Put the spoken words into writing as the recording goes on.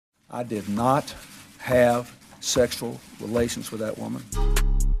I did not have sexual relations with that woman.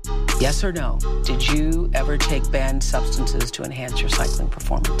 Yes or no? Did you ever take banned substances to enhance your cycling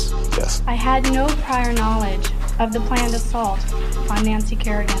performance? Yes. I had no prior knowledge of the planned assault on Nancy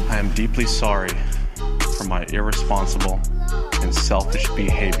Kerrigan. I am deeply sorry for my irresponsible and selfish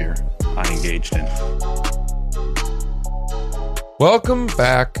behavior I engaged in. Welcome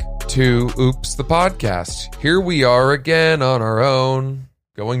back to Oops, the podcast. Here we are again on our own,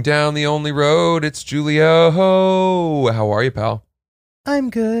 going down the only road. It's Julio. How are you, pal? I'm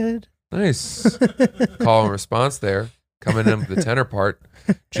good. Nice. Call and response there. Coming in with the tenor part.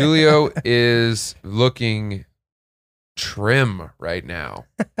 Julio is looking trim right now.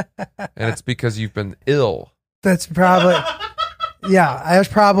 And it's because you've been ill. That's probably, yeah, that's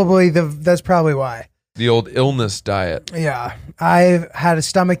probably why. The old illness diet. Yeah. I've had a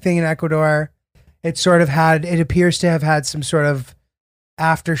stomach thing in Ecuador. It appears to have had some sort of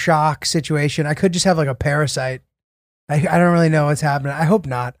aftershock situation. I could just have like a parasite. I don't really know what's happening. I hope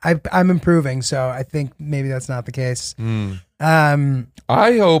not. I'm improving, so I think maybe that's not the case. I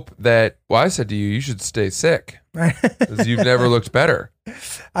hope that, I said to you, you should stay sick because you've never looked better.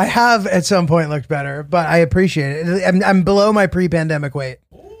 I have at some point looked better, but I appreciate it. I'm below my pre-pandemic weight.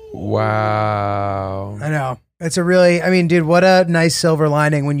 Wow. I know. It's dude, what a nice silver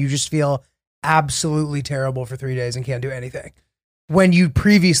lining when you just feel absolutely terrible for 3 days and can't do anything. When you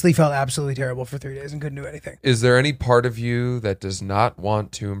previously felt absolutely terrible for 3 days and couldn't do anything. Is there any part of you that does not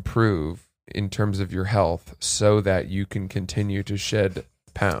want to improve in terms of your health so that you can continue to shed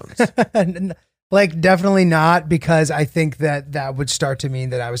pounds? Like, definitely not, because I think that would start to mean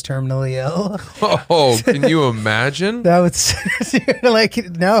that I was terminally ill. Oh, can you imagine? That would, like,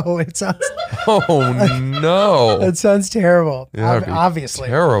 no, it sounds... Oh, no. It sounds terrible, Yeah, that'd be obviously.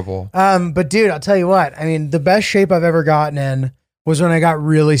 Terrible. But dude, I'll tell you what, the best shape I've ever gotten in was when I got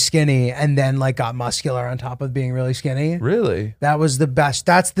really skinny and then like got muscular on top of being really skinny. Really? That was the best.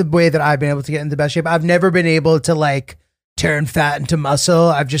 That's the way that I've been able to get into the best shape. I've never been able to like turn fat into muscle.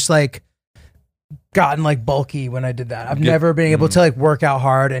 I've just like gotten like bulky when I did that. I've never been able to like work out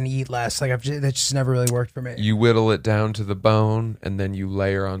hard and eat less. Like that just never really worked for me. You whittle it down to the bone and then you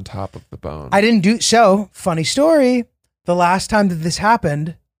layer on top of the bone. I didn't do so. Funny story. The last time that this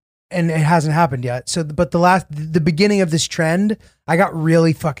happened, and it hasn't happened yet. So, but the beginning of this trend, I got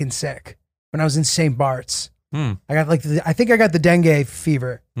really fucking sick when I was in St. Bart's. I got like, I think I got the dengue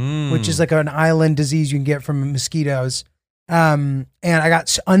fever, which is like an island disease you can get from mosquitoes. And I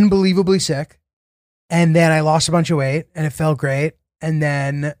got unbelievably sick. And then I lost a bunch of weight and it felt great. And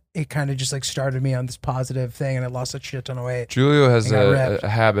then it kind of just like started me on this positive thing and I lost a shit ton of weight. Julio has a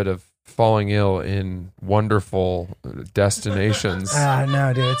habit of falling ill in wonderful destinations.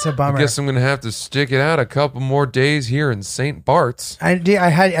 No, dude, it's a bummer. I guess I'm going to have to stick it out a couple more days here in St. Bart's. I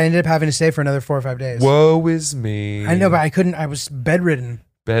ended up having to stay for another 4 or 5 days. Woe is me. I know, but I couldn't. I was bedridden.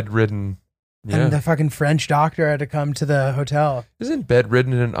 Bedridden. Yeah. And the fucking French doctor had to come to the hotel. Isn't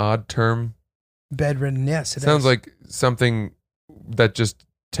bedridden an odd term? Bedridden, yes. It Sounds is. like something that just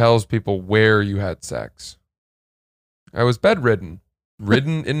tells people where you had sex. I was bedridden.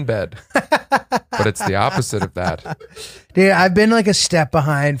 Ridden in bed. But it's the opposite of that. Dude, I've been like a step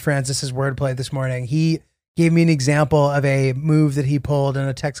behind Francis's wordplay this morning. He gave me an example of a move that he pulled in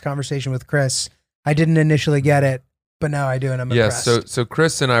a text conversation with Chris. I didn't initially get it, but now I do, and I'm impressed. So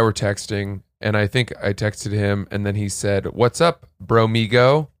Chris and I were texting, and I think I texted him, and then he said, "What's up,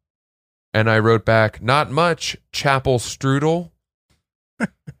 bromigo?" And I wrote back, "Not much, chapel strudel."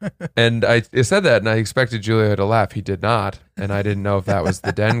 And I said that, and I expected Julio to laugh. He did not, and I didn't know if that was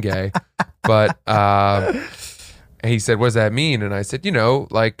the dengue. But he said, "What does that mean?" And I said,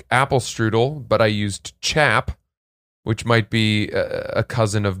 like apple strudel, but I used chap, which might be a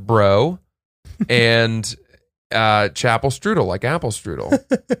cousin of bro, and chapel strudel, like apple strudel.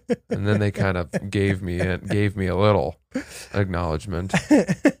 And then they kind of gave me a little acknowledgement.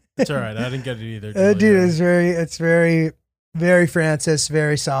 It's all right. I didn't get it either. Dude, it's very, very Francis,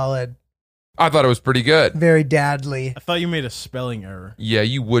 very solid. I thought it was pretty good. Very dadly. I thought you made a spelling error. Yeah,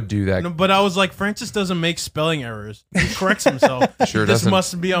 you would do that. No, but I was like, Francis doesn't make spelling errors. He corrects himself. Sure This doesn't.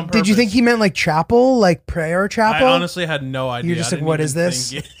 must be on purpose. Did you think he meant like chapel, like prayer chapel? I honestly had no idea. You're just I like, didn't what even is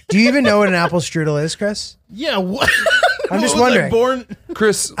this? think- Do you even know what an apple strudel is, Chris? Yeah, what? I'm just What was I wondering. born?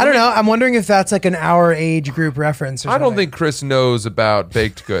 Chris, I don't know. I'm wondering if that's like an our age group reference or I don't something. think Chris knows about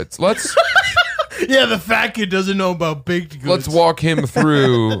baked goods. Let's Yeah, the fat kid doesn't know about baked goods. let's walk him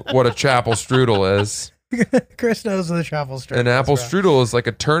through what a chapel strudel is. Chris knows what the apple strudel An apple is, bro. strudel is like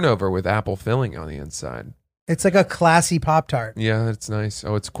a turnover with apple filling on the inside. It's like a classy Pop-Tart. Yeah, it's nice.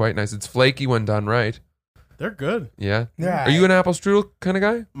 Oh, it's quite nice. It's flaky when done right. They're good. Yeah. Yeah. Are you an apple strudel kind of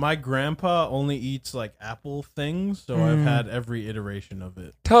guy? My grandpa only eats like apple things, so I've had every iteration of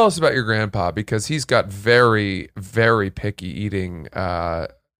it. Tell us about your grandpa, because he's got very, very picky eating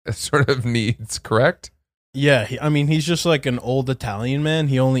sort of needs, correct? Yeah, he's just like an old Italian man.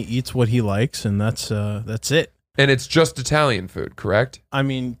 He only eats what he likes, and that's it. And it's just Italian food, correct? I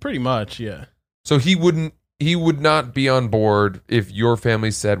mean, pretty much, yeah. So he would not be on board if your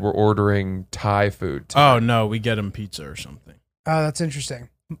family said we're ordering Thai food. Oh, no, we get him pizza or something. Oh, that's interesting.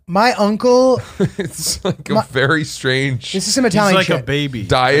 My uncle, It's like a very strange this is some He's Italian like shit. a baby.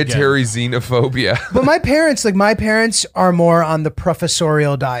 dietary xenophobia. But my parents are more on the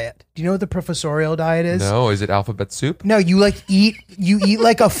professorial diet. Do you know what the professorial diet is? No, is it alphabet soup? No, you eat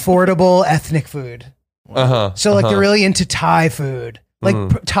like affordable ethnic food. Uh-huh. So like they're really into Thai food.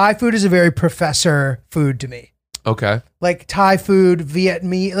 Like Thai food is a very professor food to me. Okay. Like Thai food,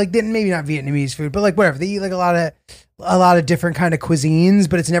 Vietnamese, like maybe not Vietnamese food, but like whatever. They eat like a lot of different kind of cuisines,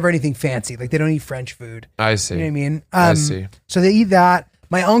 but it's never anything fancy. Like they don't eat French food. I see. You know what I mean? I see. So they eat that.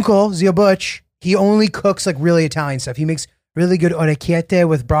 My uncle, Zio Butch, he only cooks like really Italian stuff. He makes really good orecchiette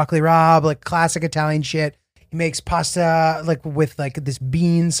with broccoli rabe, like classic Italian shit. He makes pasta like with like this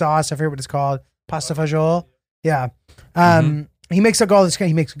bean sauce. I forget what it's called. Pasta fagioli. Yeah. He makes like all this kind.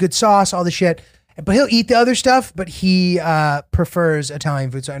 He makes good sauce, all the shit. But he'll eat the other stuff. But he prefers Italian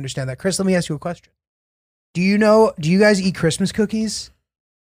food. So I understand that. Chris, let me ask you a question. Do you guys eat Christmas cookies?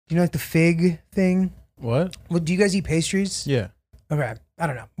 Do you know like the fig thing? What? Well, do you guys eat pastries? Yeah. Okay. I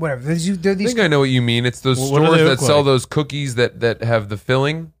don't know. Whatever. They're I these think I know what you mean. It's those Well, what do stores they that look sell like? those cookies that have the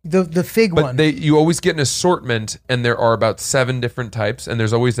filling. the fig But one. you always get an assortment, and there are about 7 different types, and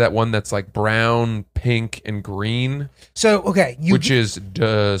there's always that one that's like brown, pink, and green, So okay, which is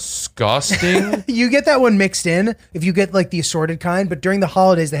disgusting. you get that one mixed in if you get like the assorted kind. But during the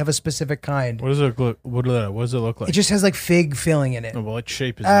holidays, they have a specific kind. What does it look? What does it look like? It just has like fig filling in it. Oh, well, what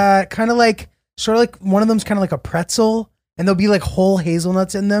shape is it? Kind of like sort of like one of them's kind of like a pretzel, and there'll be like whole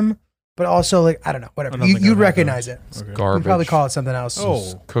hazelnuts in them. But also like I don't know, whatever. I don't think You'd I've had recognize those. it. Okay. You'd Garbage. probably call it something else.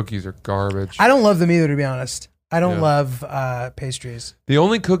 Oh. Cookies are garbage. I don't love them either, to be honest. I don't Yeah. love pastries. The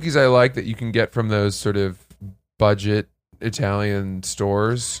only cookies I like that you can get from those sort of budget Italian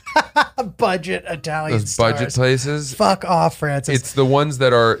stores, Budget Italian those budget stores. places. Fuck off, Francis. It's the ones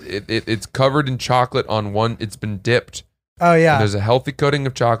that are it's covered in chocolate on one. It's been dipped. oh And yeah. there's a healthy coating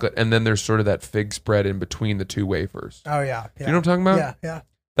of chocolate, and then there's sort of that fig spread in between the 2 wafers. Oh yeah. You know what I'm talking about? Yeah, yeah.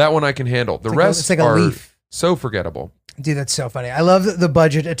 That one I can handle. The It's like a- rest it's like a are leaf. so forgettable. Dude, that's so funny. I love the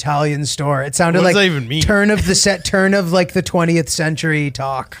budget Italian store. It sounded What like does that even mean? turn of like the 20th century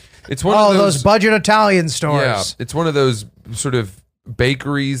talk. It's one Oh, of those budget Italian stores. Yeah, it's one of those sort of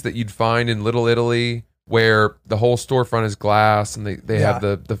bakeries that you'd find in Little Italy where the whole storefront is glass and they Yeah. have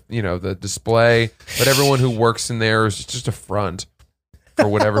the display, but everyone who works in there is just a front for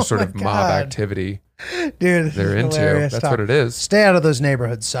whatever sort my of mob God. activity Dude, this they're is into. hilarious That's talk. what it is. Stay out of those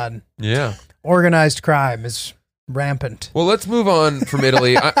neighborhoods, son. Yeah. Organized crime is rampant. Well, let's move on from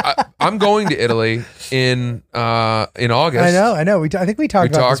Italy. I'm going to Italy in August. I know. I think we We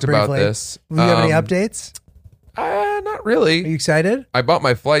talked talked about about this. this. Do you have any Um, updates? Not Are really. you excited? I bought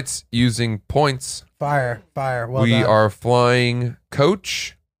my flights using points. Fire. Well We done. are flying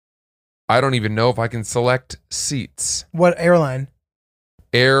coach. I don't even know if I can select seats. What airline?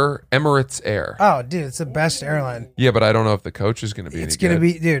 Emirates Air. Oh, dude, it's the best airline. Yeah, but I don't know if the coach is going to be It's any gonna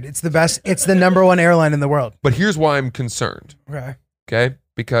good. be, dude. It's the best. It's the number one airline in the world. But here's why I'm concerned. Okay. Okay,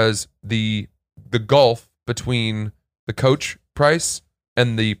 because the gulf between the coach price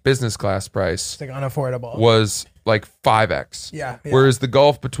and the business class price It's like unaffordable. was like 5x. Yeah. Whereas the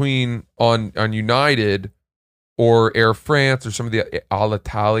gulf between on United or Air France or some of the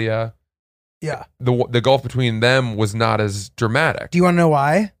Alitalia, yeah. the gulf between them was not as dramatic. Do you want to know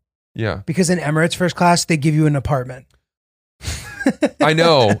why? Yeah, Because in Emirates first class, they give you an apartment. I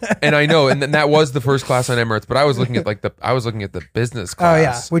know, and then that was the first class on Emirates. But I was looking at the business Oh class.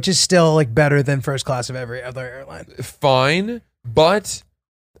 yeah, which is still like better than first class of every other airline. Fine, but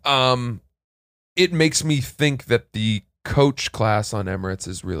it makes me think that the coach class on Emirates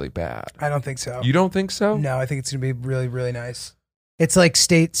is really bad. I don't think so. You don't think so? No, I think it's gonna be really, really nice. It's like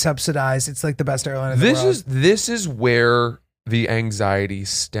state subsidized. It's like the best airline in the world. This is where the anxiety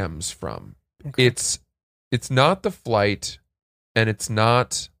stems from. Okay. It's not the flight, and it's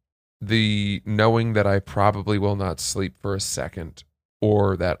not the knowing that I probably will not sleep for a second,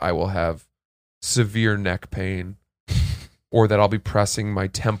 or that I will have severe neck pain, or that I'll be pressing my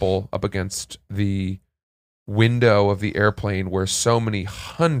temple up against the window of the airplane where so many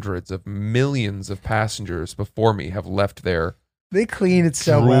hundreds of millions of passengers before me have left their They clean it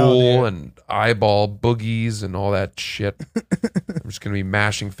so well. drool Dude. and eyeball boogies and all that shit. I'm just going to be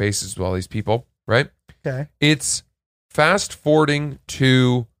mashing faces with all these people, right? Okay. It's fast forwarding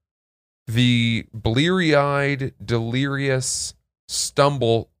to the bleary-eyed, delirious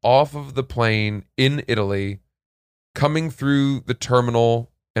stumble off of the plane in Italy, coming through the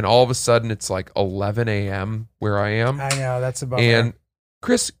terminal, and all of a sudden it's like 11 a.m. where I am. I know, that's a bummer. And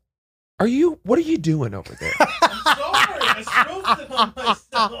Chris, what are you doing over there?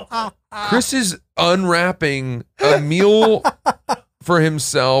 Chris is unwrapping a meal for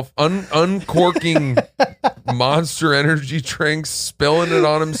himself, uncorking Monster Energy drinks, spilling it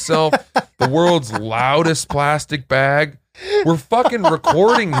on himself, the world's loudest plastic bag. We're fucking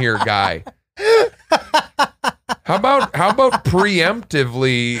recording here, guy. How about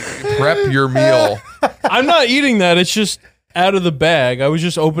preemptively prep your meal? I'm not eating that. It's just out of the bag. I was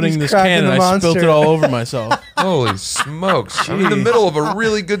just opening He's this cracking can and the I spilled Monster. it all over myself. Holy smokes. I'm in the Jeez. middle of a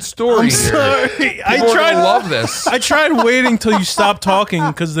really good story I'm here. sorry. People are gonna love this. I tried waiting till you stopped talking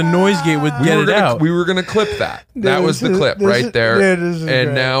because the noise gate would get it out. We were gonna clip that. That Dude, was the this is- clip this right is- there. dude, this is And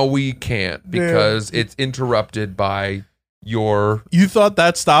great. now we can't because it's interrupted by your You thought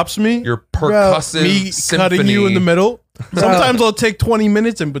that stops me? percussive Me symphony. cutting you in the middle? Sometimes I'll take 20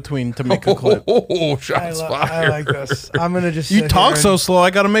 minutes in between to make a clip. Oh, I, shots I fired. like this. I'm gonna just You sit talk here so and- slow, I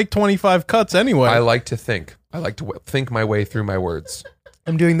got to make 25 cuts anyway. I like to think. I like to think my way through my words.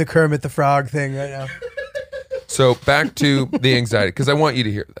 I'm doing the Kermit the Frog thing right now. So back to the anxiety, because I want you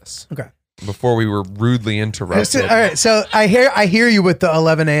to hear this Okay. before we were rudely interrupted. All right, so I hear you with the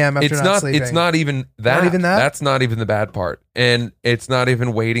 11 a.m. after It's not not. sleeping. It's not even that. Not even that? That's not even the bad part, and it's not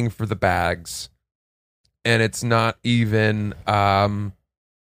even waiting for the bags, and it's not even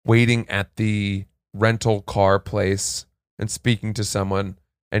waiting at the rental car place and speaking to someone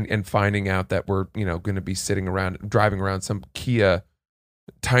and finding out that we're going to be sitting around driving around some Kia,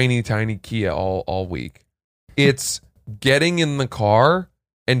 tiny Kia all week. It's getting in the car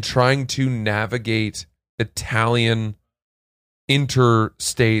and trying to navigate Italian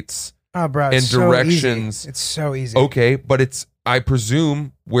interstates. Oh, bro, and it's so directions. easy. It's so easy. Okay, but I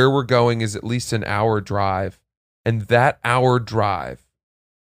presume where we're going is at least an hour drive. And that hour drive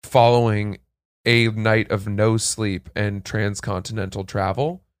following a night of no sleep and transcontinental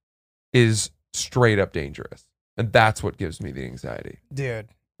travel is straight up dangerous. And that's what gives me the anxiety. Dude,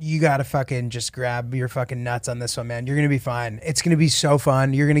 you gotta fucking just grab your fucking nuts on this one, man. You're gonna be fine. It's gonna be so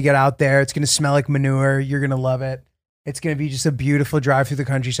fun. You're gonna get out there. It's gonna smell like manure. You're gonna love it. It's gonna be just a beautiful drive through the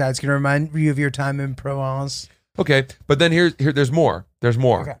countryside. It's gonna remind you of your time in Provence. Okay, but then there's more. There's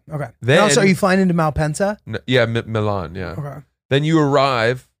more. Okay. Then- And also, are you flying into Malpensa? Yeah, Milan, yeah. Okay. Then you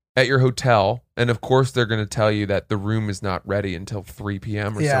arrive at your hotel, and of course they're going to tell you that the room is not ready until 3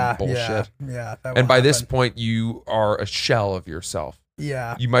 p.m. or some bullshit. Yeah. that And will by this happen. point, you are a shell of yourself.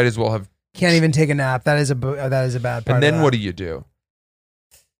 Yeah. You might as well have. Can't even take a nap. That is a bad part. And then of what that. do you do?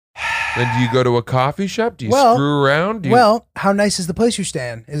 Then do you go to a coffee shop? Do you Well- screw around? Do you, Well, how nice is the place you're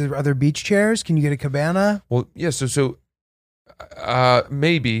staying? Are there beach chairs? Can you get a cabana? well, yeah. So,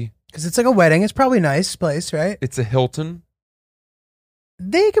 maybe Because it's like a wedding. It's probably a nice place, right? it's a Hilton.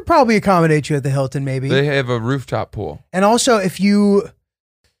 They could probably accommodate you at the Hilton, maybe. They have a rooftop pool. And also,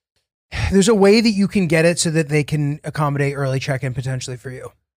 there's a way that you can get it so that they can accommodate early check-in potentially for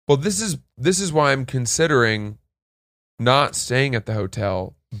you. Well, this is why I'm considering not staying at the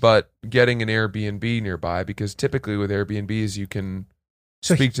hotel, but getting an Airbnb nearby, because typically with Airbnbs you can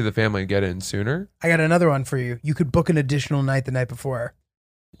So speak to the family and get in sooner. I got another one for you. You could book an additional night the night before.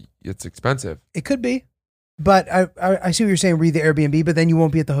 It's expensive. It could be, but I see what you're saying. Read the Airbnb, but then you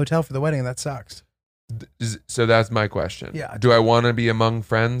won't be at the hotel for the wedding. That sucks. So that's my question. Yeah. Do I want to be among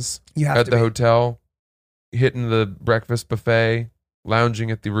friends You have at to the be. hotel, hitting the breakfast buffet,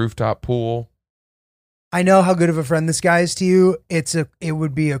 lounging at the rooftop pool? I know how good of a friend this guy is to you. It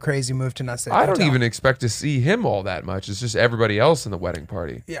would be a crazy move to not stay at the I don't hotel. even expect to see him all that much. It's just everybody else in the wedding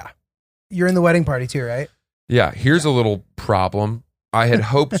party. Yeah. You're in the wedding party too, right? Yeah, here's a little problem. I had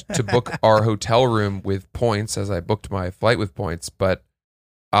hoped to book our hotel room with points as I booked my flight with points, but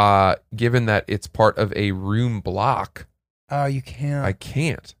given that it's part of a room block, Oh, you can't. I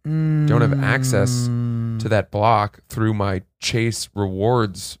can't. Don't have access to that block through my Chase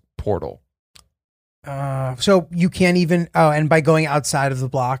Rewards portal. So you can't even. Oh, and by going outside of the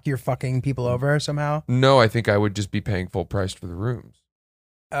block, you're fucking people over somehow. No, I think I would just be paying full price for the rooms.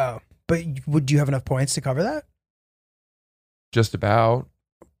 Oh, but would you have enough points to cover that? Just about.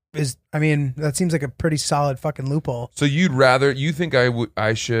 That seems like a pretty solid fucking loophole. So you think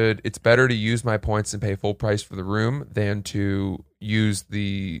I should, it's better to use my points and pay full price for the room than to use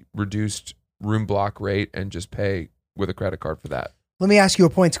the reduced room block rate and just pay with a credit card for that. Let me ask you a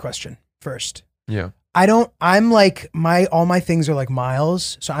points question first. Yeah. I'm like all my things are like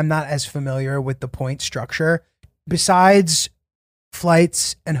miles, so I'm not as familiar with the point structure. Besides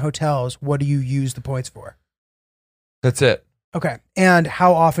flights and hotels, what do you use the points for? That's it. Okay. And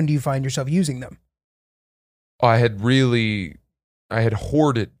how often do you find yourself using them? I had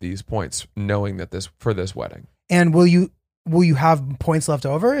hoarded these points knowing that for this wedding. And will you have points left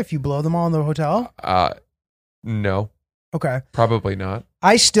over if you blow them all in the hotel? No, Okay. probably not.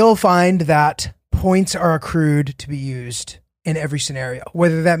 I still find that points are accrued to be used in every scenario.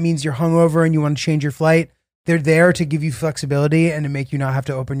 Whether that means you're hungover and you want to change your flight, they're there to give you flexibility and to make you not have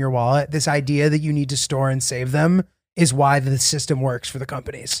to open your wallet. This idea that you need to store and save them is why the system works for the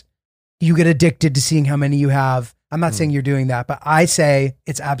companies. You get addicted to seeing how many you have. I'm not saying you're doing that, but I say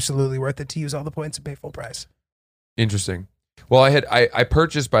it's absolutely worth it to use all the points and pay full price. Interesting. Well, I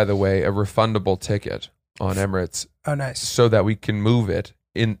purchased, by the way, a refundable ticket on Emirates Oh, nice. so that we can move it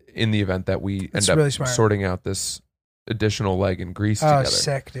in the event that we That's end up really smart. sorting out this additional leg in Greece Oh, together.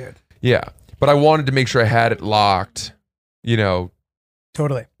 sick, dude. Yeah. But I wanted to make sure I had it locked,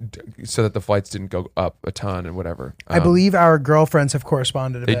 Totally. so that the flights didn't go up a ton and whatever. I believe our girlfriends have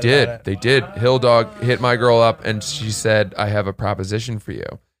corresponded a They bit did. about it. They did. Hill Dog hit my girl up and she said, I have a proposition for you.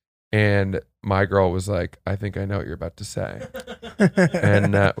 And my girl was like, I think I know what you're about to say.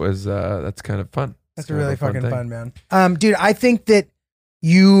 And that's kind of fun. That's kind of really a fun fucking thing. fun, man. Dude, I think that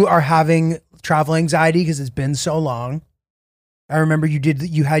you are having travel anxiety because it's been so long. I remember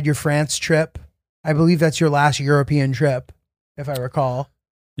you had your France trip. I believe that's your last European trip, if I recall.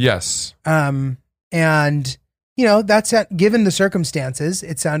 Yes. And given the circumstances,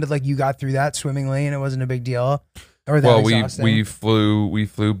 it sounded like you got through that swimmingly and it wasn't a big deal. Or that Well, exhausting. we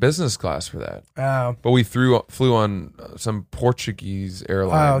flew business class for that. Oh, But we flew on some Portuguese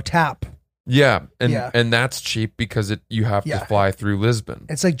airline. TAP. Yeah, Yeah. and that's cheap because you have Yeah. to fly through Lisbon.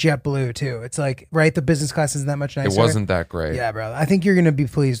 It's like JetBlue too. It's like, right, the business class isn't that much nicer. It wasn't that great. Yeah, bro. I think you're gonna be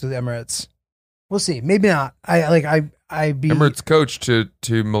pleased with Emirates. We'll see. Maybe not. Emirates coach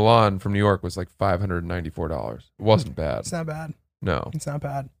to Milan from New York was like $594. It wasn't bad. It's not bad. No. It's not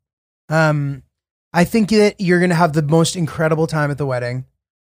bad. I think that you're gonna have the most incredible time at the wedding.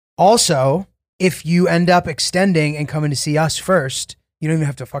 Also, if you end up extending and coming to see us first, you don't even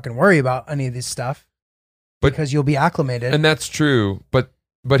have to fucking worry about any of this stuff. But- because you'll be acclimated. And that's true, but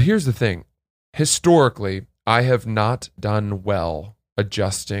here's the thing. Historically, I have not done well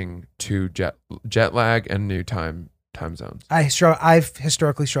adjusting to jet lag and new time zones. I've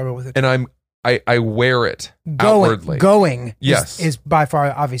historically struggled with it. And I wear it outwardly. Going Yes. is by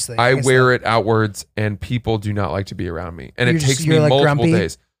far, obviously. I wear it outwards, and people do not like to be around me. And it takes me you're like multiple grumpy?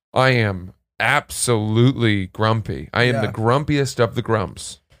 days. I am absolutely grumpy. I am Yeah. the grumpiest of the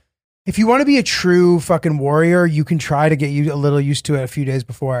grumps. If you want to be a true fucking warrior, you can try to get you a little used to it a few days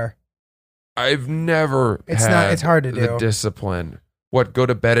before. I've never It's had it's hard to the do. discipline. What, go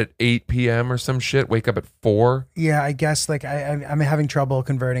to bed at 8 p.m. or some shit? Wake up at 4? Yeah, I guess like I'm having trouble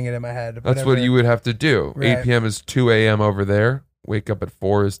converting it in my head. That's Whatever. what you would have to do. Right. 8 p.m. is 2 a.m. over there. Wake up at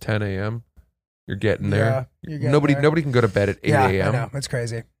 4 is 10 a.m. You're getting there. Yeah, you're getting Nobody there. can go to bed at 8 Yeah, I a.m. know. It's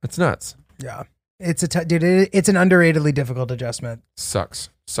crazy. That's nuts. Yeah. It's it's an underratedly difficult adjustment. Sucks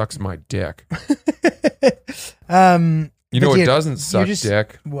my dick. You You know But what dude, doesn't you suck just-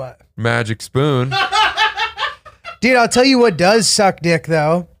 dick? What? Magic Spoon. Dude, I'll tell you what does suck dick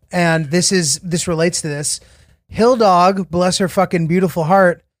though, and this relates to this. Hill Dog, bless her fucking beautiful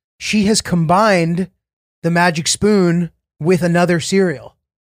heart, she has combined the Magic Spoon with another cereal.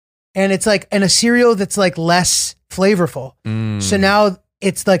 And it's like a cereal that's like less flavorful. Mm. So now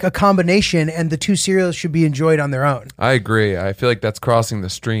it's like a combination and the two cereals should be enjoyed on their own. I agree. I feel like that's crossing the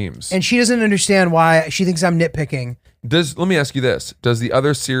streams. And she doesn't understand why. She thinks I'm nitpicking. Let me ask you this. Does the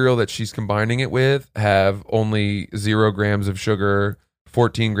other cereal that she's combining it with have only 0 grams of sugar,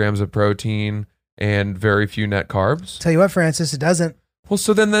 14 grams of protein, and very few net carbs? Tell you what, Francis, it doesn't. Well,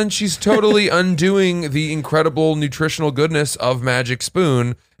 so then she's totally undoing the incredible nutritional goodness of Magic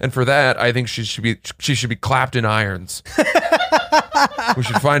Spoon, and for that, I think she should be clapped in irons. We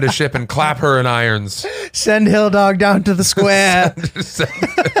should find a ship and clap her in irons. Send Hill Dog down to the square.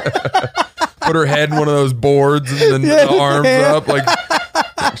 Put her head in one of those boards and then the arms up like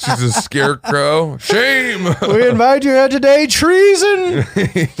she's a scarecrow. Shame. We invite you here today, treason.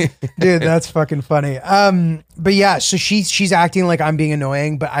 Dude, that's fucking funny. But yeah, so she's acting like I'm being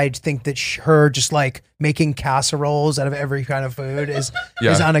annoying, but I think that her just like making casseroles out of every kind of food is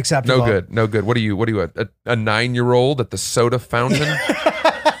unacceptable. No good. What are you, a 9-year-old at the soda fountain?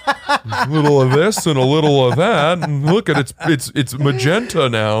 A little of this and a little of that. And look at it's magenta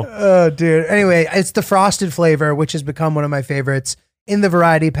now. Oh, dude. Anyway, it's the frosted flavor, which has become one of my favorites in the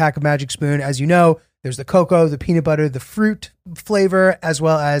variety pack of Magic Spoon. As you know, there's the cocoa, the peanut butter, the fruit flavor, as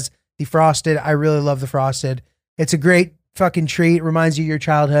well as the frosted. I really love the frosted. It's a great fucking treat. Reminds you of your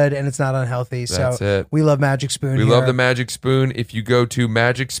childhood, and it's not unhealthy. That's so it. We love Magic Spoon. We love the Magic Spoon. If you go to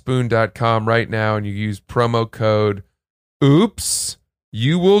magicspoon.com right now and you use promo code OOPS,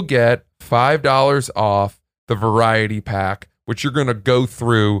 you will get $5 off the variety pack, which you're going to go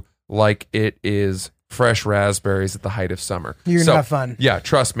through like it is fresh raspberries at the height of summer. You're going to have fun. Yeah,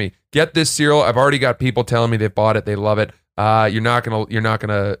 trust me. Get this cereal. I've already got people telling me they've bought it. They love it. You're not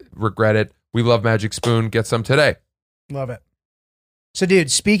gonna regret it. We love Magic Spoon. Get some today. Love it. So, dude,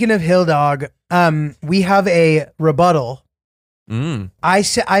 speaking of Hill Dog, we have a rebuttal.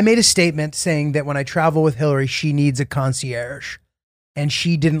 I made a statement saying that when I travel with Hillary, she needs a concierge, and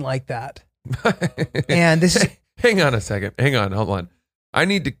she didn't like that. And this is hang on a second. Hang on. Hold on. I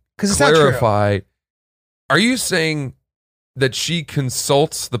need to because it's not true. clarify. Are you saying that she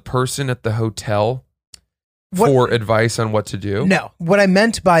consults the person at the hotel for advice on what to do? No. What I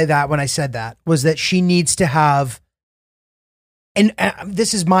meant by that when I said that was that she needs to have, and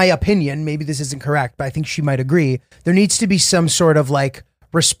this is my opinion, maybe this isn't correct, but I think she might agree. There needs to be some sort of like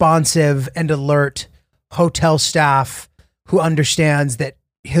responsive and alert hotel staff who understands that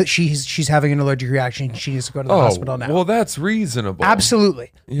she's having an allergic reaction. She needs to go to the hospital now. Well, that's reasonable.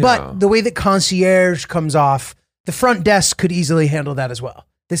 Absolutely. Yeah. But the way that concierge comes off, the front desk could easily handle that as well.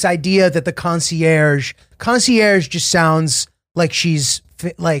 This idea that the concierge just sounds like she's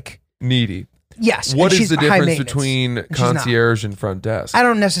like needy. Yes. What and is the she's high difference maintenance. between And she's not. concierge and front desk? I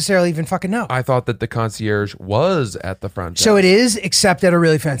don't necessarily even fucking know. I thought that the concierge was at the front desk. So it is, except at a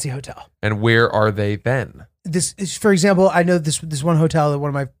really fancy hotel. And where are they then? This is, for example, I know this one hotel that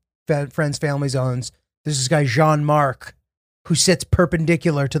one of my friends' families owns. There's this guy, Jean-Marc, who sits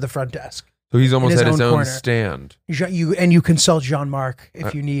perpendicular to the front desk. So he's almost his at his own own corner. stand. You consult Jean-Marc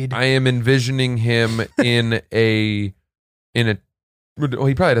if you need. I am envisioning him in a. Well,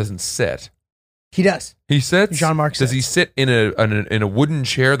 he probably doesn't sit. He does. He sits. Jean-Marc Does he sit in a wooden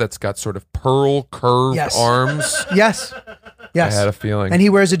chair that's got sort of pearl curved Yes. arms? Yes. Yes. I had a feeling. And he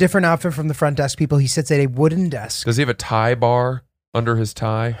wears a different outfit from the front desk people. He sits at a wooden desk. Does he have a tie bar under his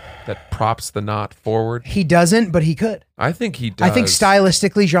tie that props the knot forward? He doesn't, but he could. I think he does. I think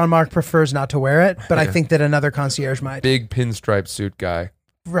stylistically, Jean-Marc prefers not to wear it, but I Yeah. think that another concierge might. Big pinstripe suit guy.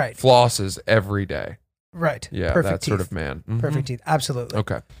 Right. Flosses every day. Right. Yeah, Perfect that sort teeth. of man. Mhm. Perfect teeth. Absolutely.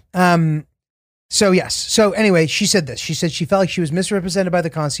 Okay. So yes. So anyway, she said this. She said she felt like she was misrepresented by the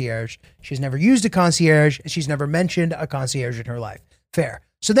concierge. She's never used a concierge. She's never mentioned a concierge in her life. Fair.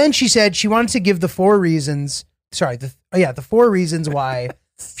 So then she said she wanted to give the 4 reasons. Sorry, the 4 reasons why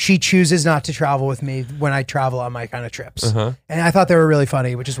she chooses not to travel with me when I travel on my kind of trips. Uh-huh. And I thought they were really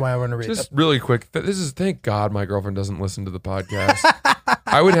funny, which is why I want to read Just them. really quick. Thank God my girlfriend doesn't listen to the podcast.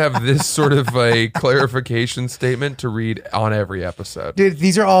 I would have this sort of a clarification statement to read on every episode. Dude,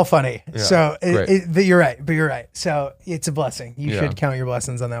 these are all funny. Yeah, So great. but you're right. So it's a blessing. You Yeah. should count your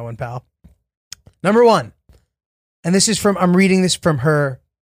blessings on that one, pal. Number 1, and this is I'm reading this from her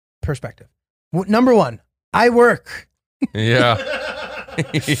perspective. Number 1, I work. Yeah.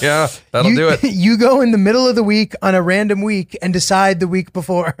 Yeah, that'll do it. You go in the middle of the week on a random week and decide the week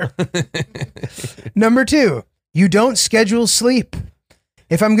before. Number 2, you don't schedule sleep.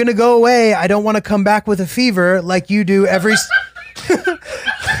 If I'm going to go away, I don't want to come back with a fever like you do every...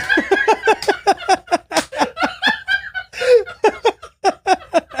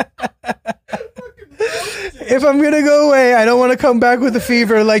 If I'm going to go away, I don't want to come back with a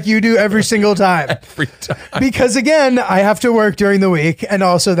fever like you do every single time. Every time. Because again, I have to work during the week, and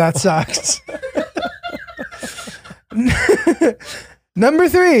also that sucks. Number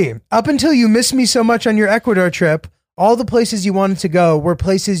 3, up until you missed me so much on your Ecuador trip, all the places you wanted to go were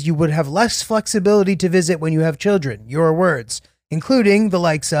places you would have less flexibility to visit when you have children. Your words, including the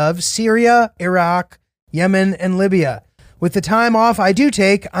likes of Syria, Iraq, Yemen, and Libya. With the time off I do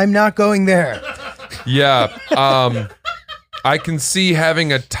take, I'm not going there. Yeah. I can see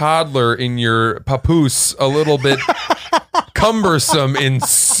having a toddler in your papoose a little bit cumbersome in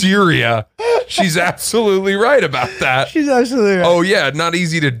Syria. She's absolutely right about that. She's absolutely right. Oh, yeah. Not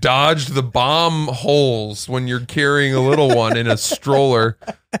easy to dodge the bomb holes when you're carrying a little one in a stroller.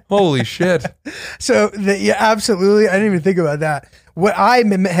 Holy shit. So, yeah, absolutely. I didn't even think about that. What I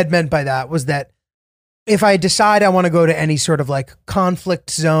had meant by that was that if I decide I want to go to any sort of like conflict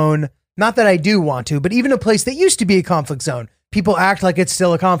zone, not that I do want to, but even a place that used to be a conflict zone, people act like it's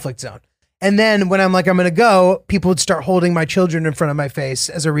still a conflict zone. And then when I'm like, I'm going to go, people would start holding my children in front of my face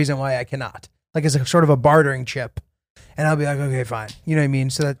as a reason why I cannot. Like as a sort of a bartering chip. And I'll be like, okay, fine. You know what I mean?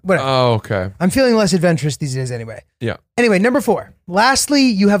 So that, whatever. Oh, okay. I'm feeling less adventurous these days anyway. Yeah. Anyway, number 4. Lastly,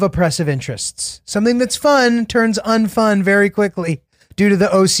 you have oppressive interests. Something that's fun turns unfun very quickly due to the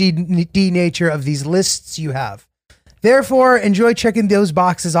OCD nature of these lists you have. Therefore, enjoy checking those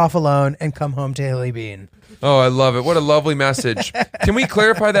boxes off alone and come home to Haley Bean. Oh, I love it. What a lovely message. Can we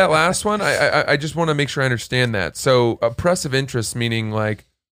clarify that last one? I just want to make sure I understand that. So oppressive interests, meaning like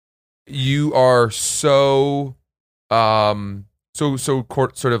you are so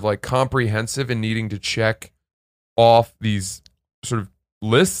sort of like comprehensive in needing to check off these sort of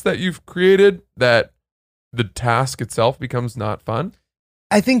lists that you've created that the task itself becomes not fun.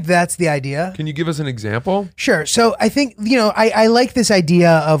 I think that's the idea. Can you give us an example? Sure. So I think, I like this idea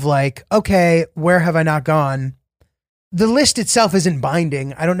of like, okay, where have I not gone? The list itself isn't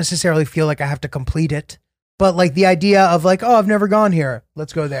binding. I don't necessarily feel like I have to complete it, but like the idea of like, oh, I've never gone here.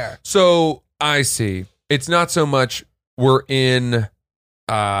 Let's go there. So I see. It's not so much we're in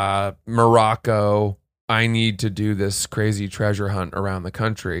Morocco. I need to do this crazy treasure hunt around the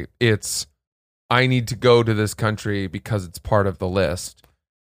country. It's I need to go to this country because it's part of the list.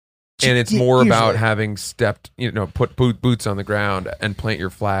 And it's more about having put boots on the ground and plant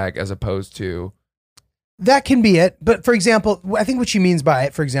your flag as opposed to. That can be it. But for example, I think what she means by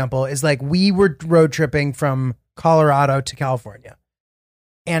it, for example, is like we were road tripping from Colorado to California.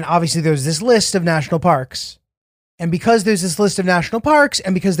 And obviously there's this list of national parks. And because there's this list of national parks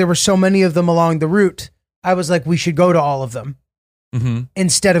and because there were so many of them along the route, I was like, we should go to all of them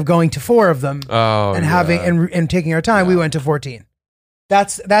instead of going to 4 of them and taking our time. We went to 14.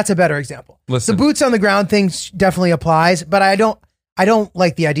 That's a better example. Listen. The boots on the ground thing definitely applies, but I don't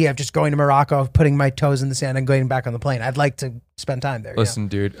like the idea of just going to Morocco, putting my toes in the sand and going back on the plane. I'd like to spend time there. Listen,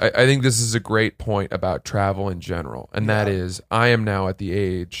 dude, I think this is a great point about travel in general. And that is, I am now at the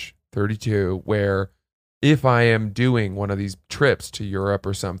age 32 where if I am doing one of these trips to Europe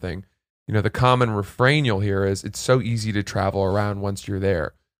or something, the common refrain you'll hear is it's so easy to travel around once you're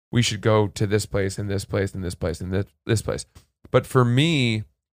there. We should go to this place and this place and this place and this place. But for me,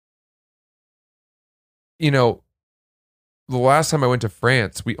 the last time I went to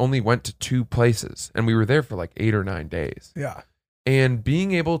France, we only went to 2 places and we were there for like 8 or 9 days. Yeah. And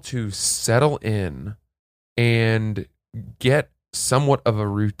being able to settle in and get somewhat of a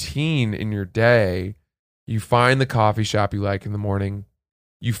routine in your day, you find the coffee shop you like in the morning,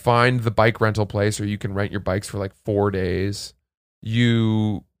 you find the bike rental place where you can rent your bikes for like 4 days,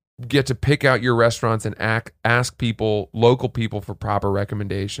 you get to pick out your restaurants and ask local people for proper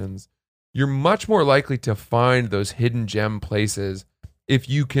recommendations. You're much more likely to find those hidden gem places if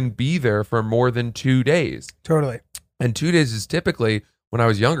you can be there for more than 2 days. Totally. And 2 days is typically, when I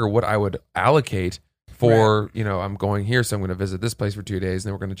was younger, what I would allocate for, I'm going here, so I'm going to visit this place for 2 days, and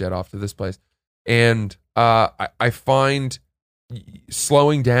then we're going to jet off to this place. And I find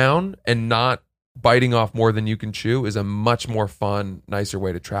slowing down and not biting off more than you can chew is a much more fun, nicer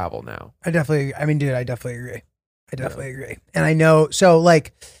way to travel now. I definitely agree. I definitely agree. And I know, so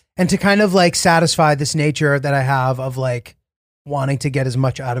like, and to kind of like satisfy this nature that I have of like wanting to get as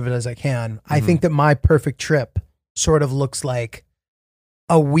much out of it as I can, I think that my perfect trip sort of looks like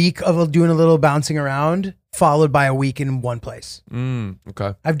a week of doing a little bouncing around followed by a week in one place.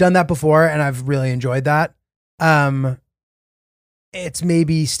 Okay. I've done that before and I've really enjoyed that. It's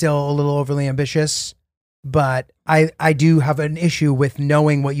maybe still a little overly ambitious, but I do have an issue with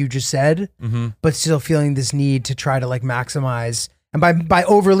knowing what you just said, but still feeling this need to try to like maximize. And by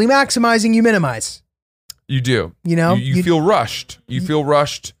overly maximizing, you minimize. You do. You feel rushed. You feel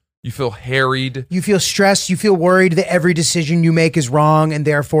rushed. You feel harried. You feel stressed. You feel worried that every decision you make is wrong and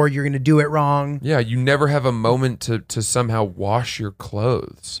therefore you're going to do it wrong. Yeah. You never have a moment to somehow wash your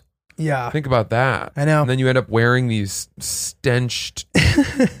clothes. Yeah. Think about that. I know. And then you end up wearing these stenched,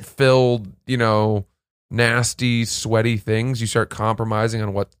 filled, nasty, sweaty things. You start compromising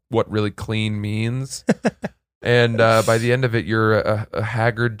on what really clean means. And by the end of it, you're a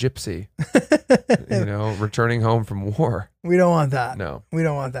haggard gypsy, returning home from war. We don't want that. No. We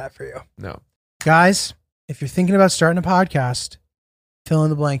don't want that for you. No. Guys, if you're thinking about starting a podcast, fill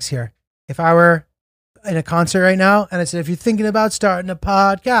in the blanks here. If I were in a concert right now and I said, if you're thinking about starting a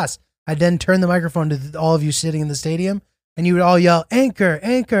podcast, I'd then turn the microphone to all of you sitting in the stadium and you would all yell, Anchor,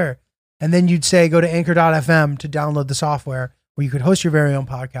 Anchor. And then you'd say, go to anchor.fm to download the software where you could host your very own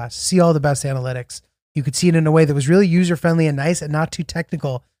podcast, see all the best analytics. You could see it in a way that was really user-friendly and nice and not too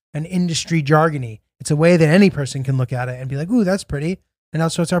technical and industry jargony. It's a way that any person can look at it and be like, ooh, that's pretty. And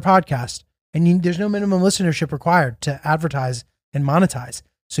also it's our podcast. And there's no minimum listenership required to advertise and monetize.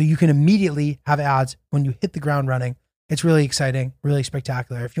 So you can immediately have ads when you hit the ground running. It's really exciting, really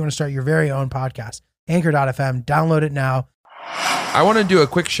spectacular. If you want to start your very own podcast, Anchor.fm, download it now. I want to do a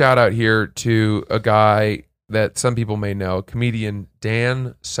quick shout out here to a guy that some people may know, comedian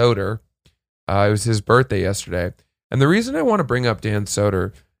Dan Soder. It was his birthday yesterday. And the reason I want to bring up Dan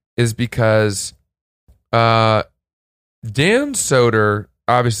Soder is because Dan Soder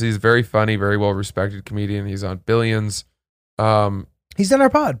obviously is very funny, very well-respected comedian. He's on Billions. He's done our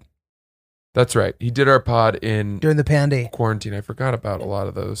pod That's right. He did our pod in during the pandy. quarantine. I forgot about a lot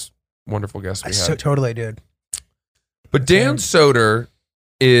of those wonderful guests we had. So totally, dude. But Dan Soder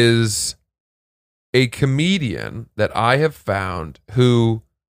is a comedian that I have found who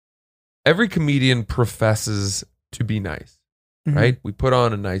every comedian professes to be nice, right? We put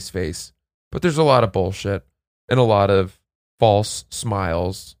on a nice face, but there's a lot of bullshit and a lot of false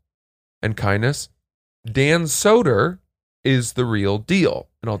smiles and kindness. Dan Soder is the real deal.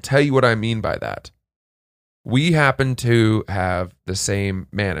 And I'll tell you what I mean by that. We happen to have the same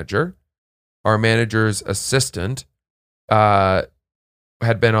manager. Our manager's assistant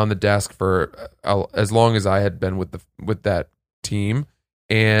had been on the desk for as long as I had been with that team,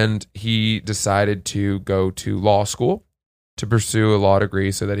 and he decided to go to law school to pursue a law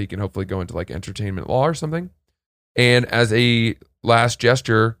degree so that he can hopefully go into like entertainment law or something. And as a last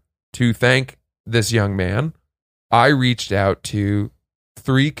gesture to thank this young man, I reached out to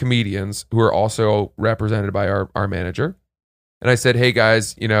 3 comedians who are also represented by our manager. And I said, hey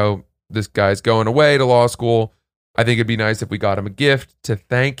guys, this guy's going away to law school. I think it'd be nice if we got him a gift to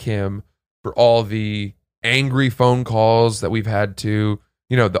thank him for all the angry phone calls that we've had to,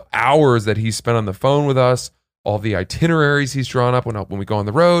 the hours that he spent on the phone with us, all the itineraries he's drawn up when we go on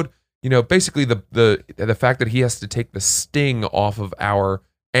the road. Basically the fact that he has to take the sting off of our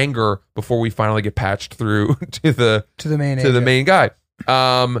anger before we finally get patched through to the main guy.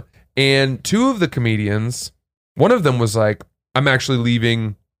 And 2 of the comedians, one of them was like, I'm actually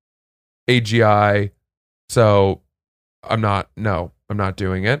leaving AGI, so I'm not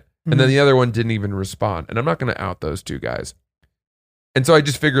doing it. And then the other one didn't even respond. And I'm not going to out those 2 guys. And so I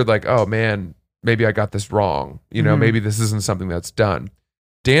just figured like, oh man, maybe I got this wrong. Maybe this isn't something that's done.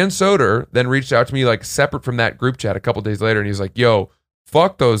 Dan Soder then reached out to me like separate from that group chat a couple days later. And he's like, yo,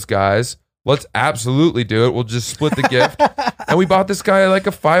 fuck those guys. Let's absolutely do it. We'll just split the gift. And we bought this guy like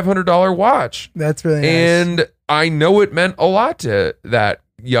a $500 watch. That's really nice. And I know it meant a lot to that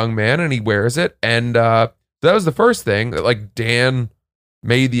young man, and he wears it. And that was the first thing. Like Dan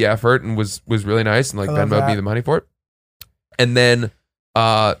made the effort and was really nice and like Venmo'd me the money for it. And then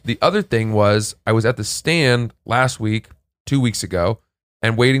the other thing was I was at the stand last week, 2 weeks ago,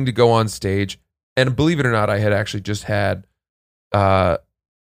 and waiting to go on stage. And believe it or not, I had actually just had a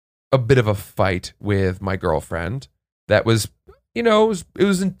bit of a fight with my girlfriend that was, it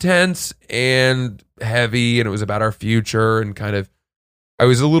was intense and heavy, and it was about our future, and kind of, I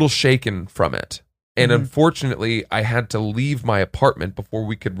was a little shaken from it. And unfortunately, I had to leave my apartment before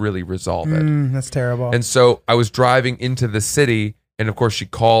we could really resolve it. That's terrible. And so I was driving into the city, and of course she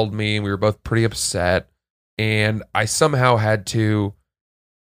called me, and we were both pretty upset. And I somehow had to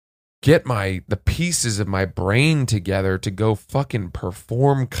get the pieces of my brain together to go fucking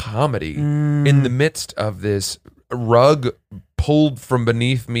perform comedy in the midst of this rug pulled from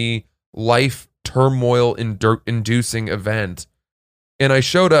beneath me, life turmoil inducing event. And I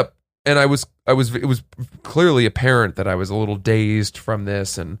showed up, and it was clearly apparent that I was a little dazed from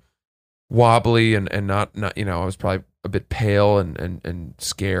this and wobbly and not I was probably a bit pale and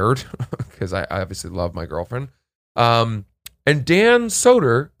scared because I obviously love my girlfriend. And Dan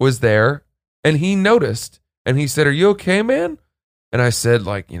Soder was there, and he noticed, and he said, "Are you okay, man?" And I said,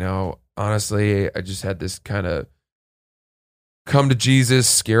 like, honestly, I just had this kind of come to Jesus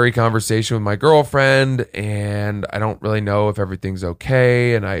scary conversation with my girlfriend, and I don't really know if everything's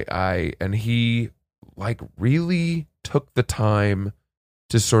okay. And and he like really took the time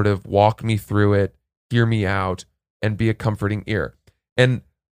to sort of walk me through it, hear me out, and be a comforting ear. And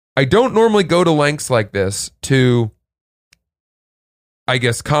I don't normally go to lengths like this to, I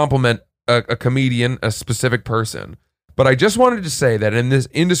guess, compliment a comedian, a specific person. But I just wanted to say that in this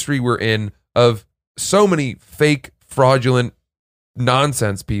industry we're in of so many fake, fraudulent,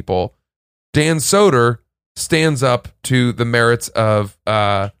 nonsense people, Dan Soder stands up to the merits of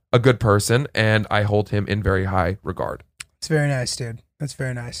a good person, and I hold him in very high regard. It's very nice, dude. That's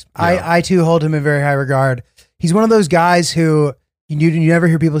very nice. Yeah. I too hold him in very high regard. He's one of those guys who you never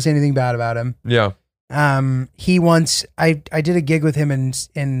hear people say anything bad about him. Yeah. He once, I did a gig with him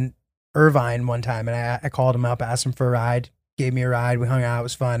in Irvine one time, and I called him up, asked him for a ride, gave me a ride. We hung out. It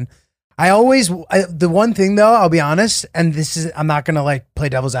was fun. The one thing though, I'll be honest, and I'm not gonna like play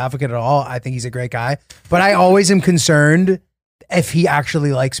devil's advocate at all. I think he's a great guy, but I always am concerned if he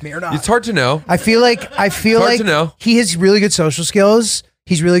actually likes me or not. It's hard to know. I feel like to know. he has really good social skills.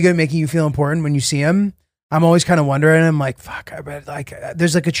 He's really good at making you feel important when you see him. I'm always kind of wondering. I'm like, fuck. I bet like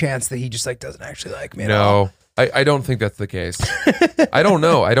there's like a chance that he just like doesn't actually like me. At all. No, I don't think that's the case. I don't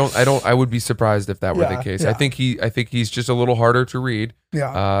know. I would be surprised if that were the case. Yeah. I think he's just a little harder to read.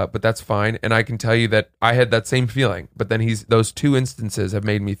 Yeah. But that's fine. And I can tell you that I had that same feeling. But then those two instances have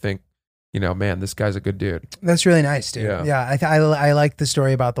made me think, man, this guy's a good dude. That's really nice, dude. Yeah. I like the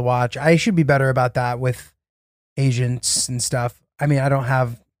story about the watch. I should be better about that with agents and stuff. I mean, I don't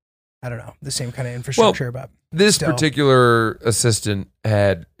know, the same kind of infrastructure, but this still. particular assistant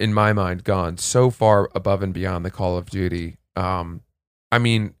had, in my mind, gone so far above and beyond the Call of Duty. I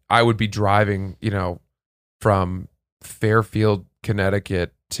mean, I would be driving, from Fairfield,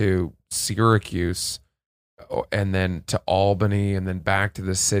 Connecticut to Syracuse and then to Albany and then back to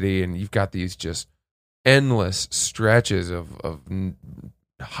the city. And you've got these just endless stretches of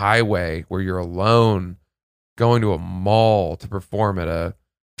highway where you're alone going to a mall to perform at a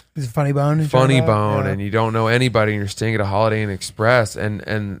Is it Funny Bone? and you don't know anybody and you're staying at a Holiday Inn Express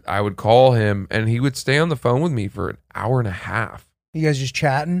and I would call him and he would stay on the phone with me for an hour and a half. You guys just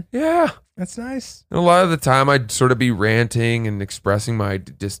chatting? Yeah. That's nice. And a lot of the time I'd sort of be ranting and expressing my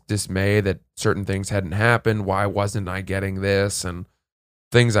dismay that certain things hadn't happened. Why wasn't I getting this? And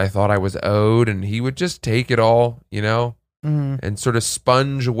things I thought I was owed. And he would just take it all, and sort of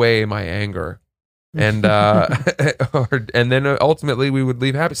sponge away my anger. And and then ultimately we would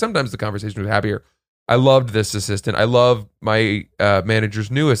leave happy. Sometimes the conversation was happier. I loved this assistant. I love my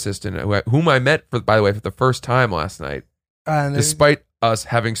manager's new assistant, whom I met, by the way, for the first time last night. Despite us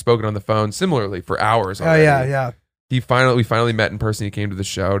having spoken on the phone similarly for hours already. Oh yeah. We finally met in person. He came to the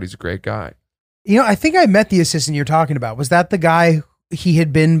show. And he's a great guy. I think I met the assistant you're talking about. Was that the guy he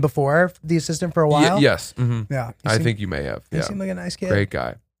had been before, the assistant for a while? Yes. Mm-hmm. Yeah. I think you may have. He Yeah. seemed like a nice kid. Great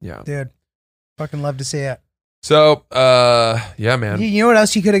guy. Yeah. Dude. Fucking love to see it. So, yeah, man. You know what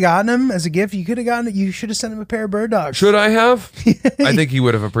else you could have gotten him as a gift? You should have sent him a pair of bird dogs. Should I have? I think he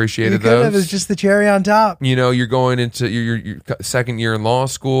would have appreciated you could have. those. It's just the cherry on top. You're going into your second year in law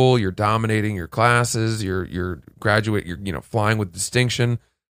school. You're dominating your classes. You're graduate. You're flying with distinction.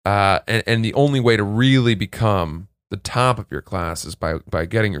 And the only way to really become the top of your class is by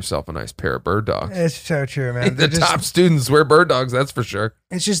getting yourself a nice pair of bird dogs. It's so true, man. The top students wear bird dogs, that's for sure.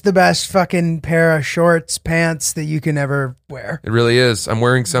 It's just the best fucking pair of shorts, pants that you can ever wear. It really is. I'm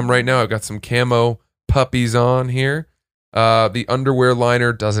wearing some right now. I've got some camo puppies on here. The underwear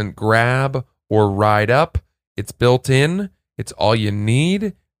liner doesn't grab or ride up. It's built in. It's all you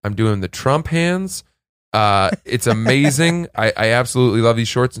need. I'm doing the Trump hands. It's amazing. I absolutely love these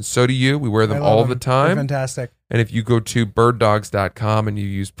shorts, and so do you. We wear them all the time. They're fantastic. And if you go to birddogs.com and you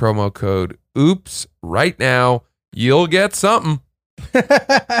use promo code OOPS right now, you'll get something.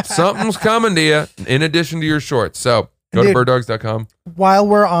 Something's coming to you in addition to your shorts. So go to birddogs.com. While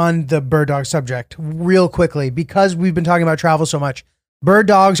we're on the bird dog subject, real quickly, because we've been talking about travel so much, bird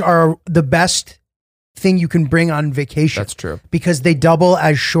dogs are the best thing you can bring on vacation. That's true. Because they double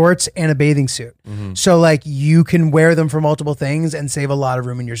as shorts and a bathing suit. Mm-hmm. So like you can wear them for multiple things and save a lot of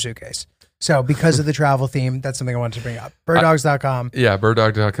room in your suitcase. So because of the travel theme, that's something I wanted to bring up. Birddogs.com. Yeah,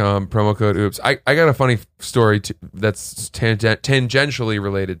 birddog.com, promo code OOPS. I got a funny story that's tangentially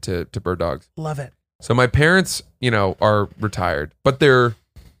related to bird dogs. Love it. So my parents, are retired, but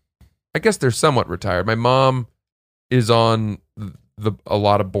I guess they're somewhat retired. My mom is on a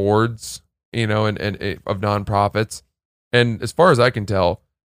lot of boards, and of nonprofits. And as far as I can tell,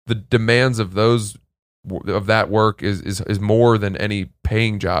 the demands of that work is more than any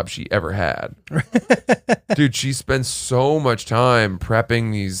paying job she ever had. Dude, she spends so much time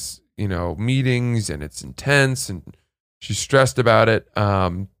prepping these, meetings, and it's intense and she's stressed about it.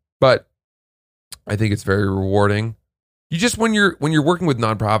 But I think it's very rewarding. You just, when you're working with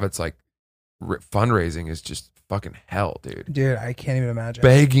nonprofits, like fundraising is just fucking hell, dude. Dude, I can't even imagine.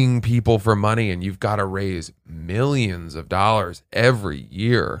 Begging people for money, and you've got to raise millions of dollars every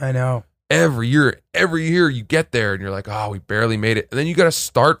year. I know. Every year you get there and you're like, oh, we barely made it. And then you got to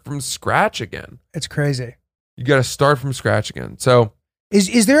start from scratch again. It's crazy. You got to start from scratch again. So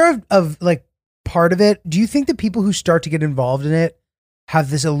is there a like part of it? Do you think that people who start to get involved in it have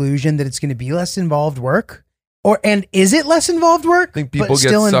this illusion that it's going to be less involved work? And is it less involved work? I think people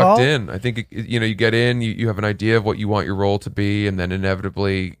get sucked in. I think, you get in, you have an idea of what you want your role to be, and then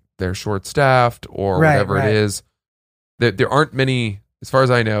inevitably they're short-staffed or whatever it is. There aren't many, as far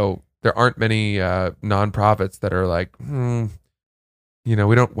as I know, there aren't many nonprofits that are like,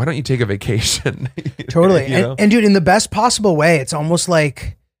 why don't you take a vacation? Totally. You know? And dude, in the best possible way, it's almost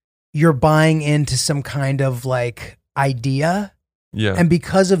like you're buying into some kind of like idea. Yeah. And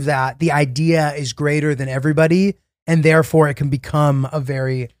because of that, the idea is greater than everybody. And therefore it can become a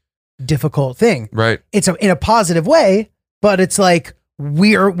very difficult thing. Right. It's in a positive way, but it's like,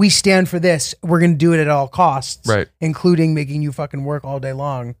 we stand for this. We're going to do it at all costs. Right. Including making you fucking work all day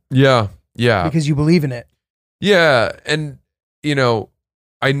long. Yeah. Yeah. Because you believe in it. Yeah. And,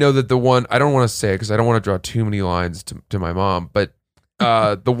 I know that the one, I don't want to say it because I don't want to draw too many lines to my mom, but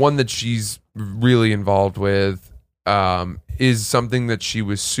the one that she's really involved with is something that she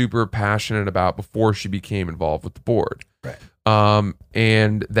was super passionate about before she became involved with the board. Right.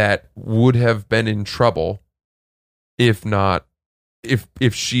 And that would have been in trouble if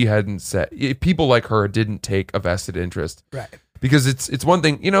she hadn't said, if people like her didn't take a vested interest. Right. Because it's one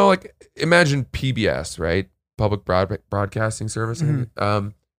thing, like imagine PBS, right? Public Broadcasting Service. Mm-hmm.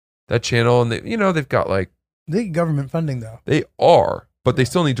 That channel, and they've got like, they get government funding though. they are, but they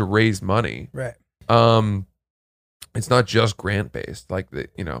still need to raise money. Right. It's not just grant based,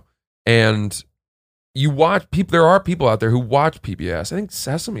 and you watch people. There are people out there who watch PBS. I think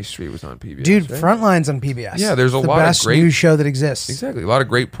Sesame Street was on PBS. Dude, right? Frontline's on PBS. Yeah, there's a It's lot the of best great news show that exists. Exactly, a lot of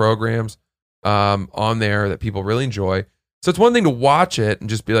great programs on there that people really enjoy. So it's one thing to watch it and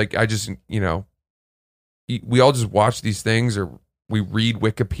just be like, we all just watch these things, or we read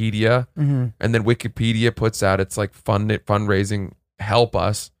Wikipedia, Mm-hmm. and then Wikipedia puts out its like fundraising, help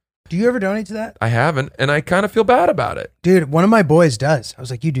us. Do you ever donate to that? I haven't, and I kind of feel bad about it. Dude, one of my boys does. I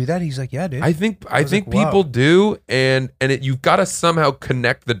was like, you do that? He's like, yeah, dude. I think was like, people wow. do, and you've got to somehow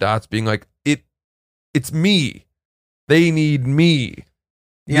connect the dots, being like, it's me. They need me,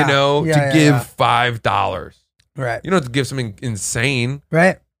 Yeah. to Yeah, give yeah. $5. Right. You don't have to give something insane.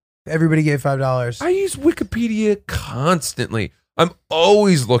 Right. Everybody gave $5. I use Wikipedia constantly. I'm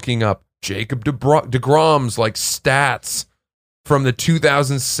always looking up Jacob DeGrom's like stats from the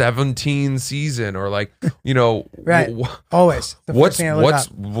 2017 season, or like, Right. Always. The first what's thing I look up.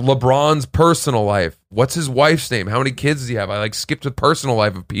 LeBron's personal life? What's his wife's name? How many kids does he have? I like skipped the personal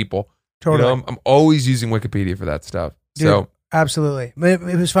life of people. Totally. I'm always using Wikipedia for that stuff. Dude, So absolutely. But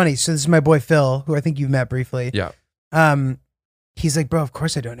it was funny. So this is my boy Phil, who I think you've met briefly. yeah, He's like, bro, of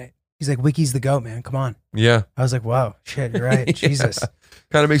course I donate. He's like, Wiki's the GOAT, man. Come on. yeah. I was like, wow, shit, you're right. Jesus.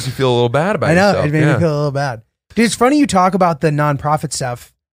 Kind of makes you feel a little bad about I know. yourself. It made me feel a little bad. Dude, it's funny you talk about the nonprofit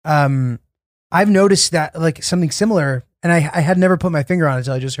stuff. I've noticed that like something similar, and I had never put my finger on it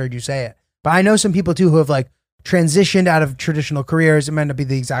until I just heard you say it. But I know some people too who have like transitioned out of traditional careers. It might not be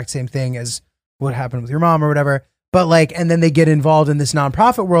the exact same thing as what happened with your mom or whatever. But like, and then they get involved in this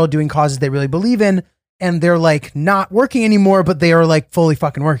nonprofit world doing causes they really believe in. And they're like not working anymore, but they are like fully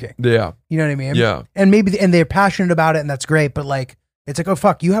fucking working. Yeah. You know what I mean? Yeah. And and they're passionate about it, and that's great. But like, it's like, oh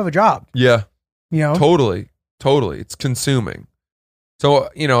fuck, you have a job. Yeah. You know? Totally. It's consuming. So,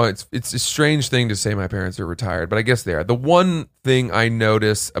 it's a strange thing to say my parents are retired, but I guess they are. The one thing I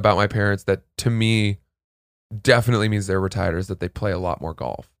notice about my parents that to me definitely means they're retired is that they play a lot more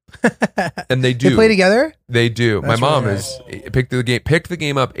golf. And they do. They play together? They do. That's my mom really picked the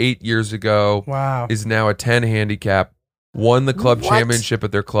game up 8 years ago. Wow. Is now a 10 handicap. Won the club What? championship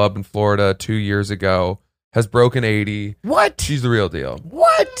at their club in Florida 2 years ago. Has broken 80. What? She's the real deal.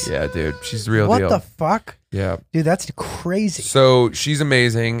 What? Yeah, dude. She's the real What deal. the fuck? Yeah. Dude, that's crazy. So she's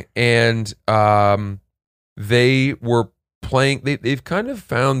amazing, and they were playing. They've kind of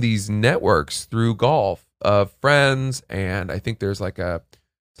found these networks through golf of friends, and I think there's like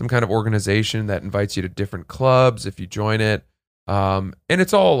some kind of organization that invites you to different clubs if you join it, and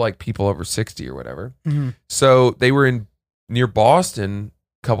it's all like people over 60 or whatever. Mm-hmm. So they were near Boston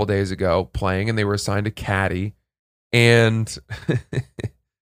a couple days ago playing, and they were assigned a caddy, and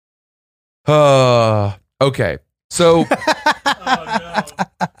okay. So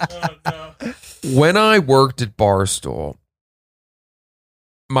when I worked at Barstool,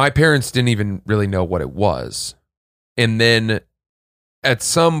 my parents didn't even really know what it was. And then at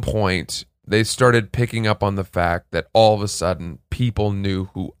some point, they started picking up on the fact that all of a sudden people knew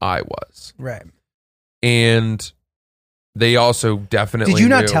who I was. Right. And they also definitely Did you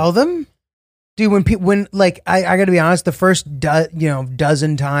not knew- tell them? Dude, when like I got to be honest, the first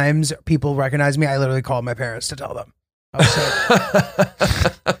dozen times people recognized me, I literally called my parents to tell them. I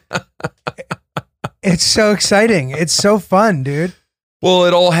was like, it's so exciting. It's so fun, dude. Well,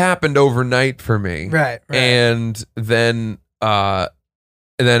 it all happened overnight for me. Right. And then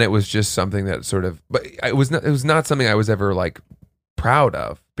it was just something that sort of, but it was not something I was ever like proud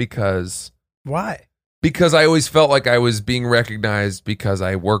of because Why? Because I always felt like I was being recognized because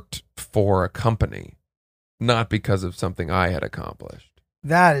I worked for a company, not because of something I had accomplished.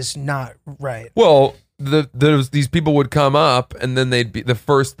 That is not right. Well, these people would come up, and then they'd be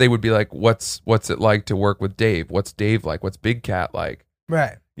they would be like, "What's it like to work with Dave? What's Dave like? What's Big Cat like?"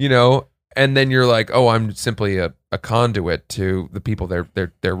 Right. You know, and then you're like, "Oh, I'm simply a conduit to the people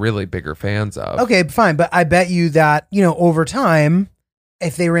they're really bigger fans of." Okay, fine, but I bet you that, over time,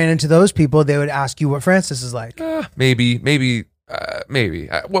 if they ran into those people, they would ask you what Francis is like. Maybe,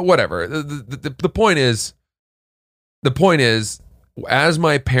 whatever. The point is, as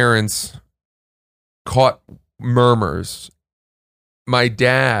my parents caught murmurs, my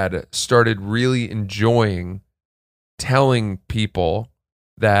dad started really enjoying telling people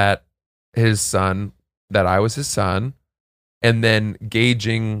that I was his son, and then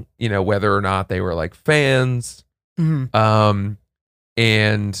gauging, whether or not they were like fans. Mm-hmm.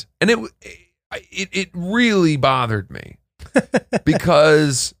 And it really bothered me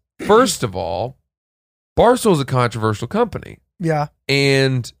because, first of all, Barstool is a controversial company. Yeah.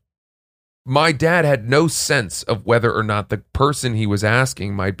 And my dad had no sense of whether or not the person he was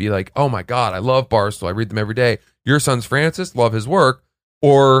asking might be like, "Oh my God, I love Barstool. I read them every day. Your son's Francis, love his work."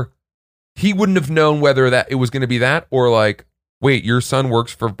 Or he wouldn't have known whether that it was going to be that, or like, "Wait, your son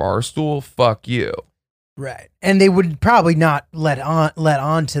works for Barstool? Fuck you." Right. And they would probably not let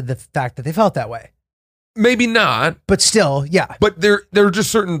on to the fact that they felt that way. Maybe not. But still, yeah. But there are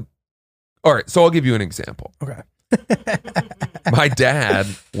just certain. All right, so I'll give you an example. Okay. My dad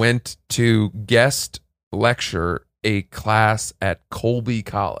went to guest lecture a class at Colby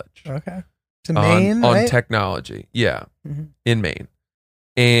College. Okay. It's in Maine, on right? technology. Yeah. Mm-hmm. In Maine.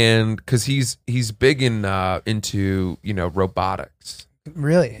 And because he's big into robotics.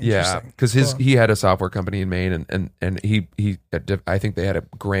 Really? Yeah, because he had a software company in Maine, and he I think they had a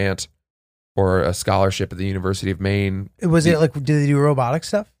grant or a scholarship at the University of Maine. Was it like, did they do robotic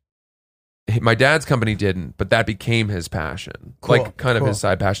stuff? My dad's company didn't, but that became his passion, like kind of his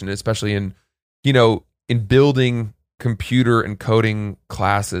side passion, especially in building computer and coding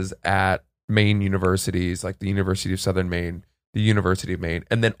classes at Maine universities, like the University of Southern Maine, the University of Maine,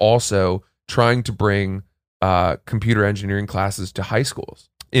 and then also trying to bring computer engineering classes to high schools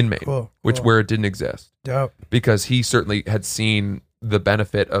in Maine, where it didn't exist. Dope. Because he certainly had seen the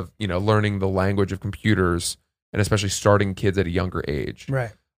benefit of learning the language of computers, and especially starting kids at a younger age.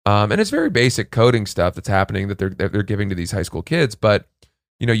 Right. And it's very basic coding stuff that's happening that they're giving to these high school kids. But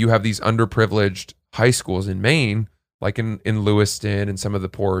you have these underprivileged high schools in Maine, like in Lewiston and some of the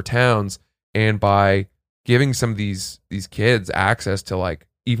poorer towns, and by giving some of these kids access to like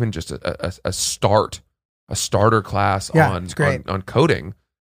even just a starter class on coding,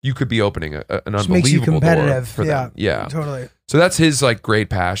 you could be opening an unbelievable makes you door competitive for them. Yeah, totally. So that's his like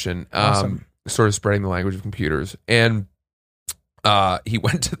great passion, Awesome. sort of spreading the language of computers. And he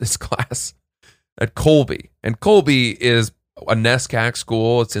went to this class at Colby, and Colby is a NESCAC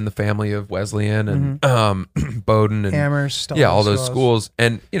school. It's in the family of Wesleyan and Bowdoin and Amherst. all those schools.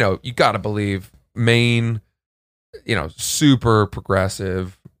 And you got to believe Maine, super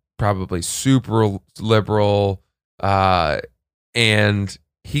progressive, probably super liberal, and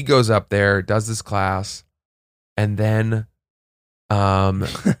he goes up there, does this class, and then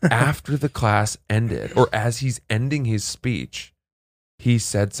after the class ended, or as he's ending his speech, he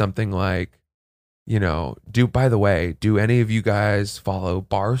said something like, by the way, do any of you guys follow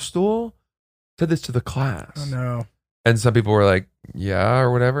Barstool? Said this to the class. Oh no. And some people were like, yeah,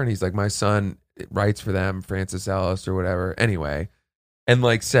 or whatever. And he's like, my son writes for them, Francis Ellis or whatever. Anyway, and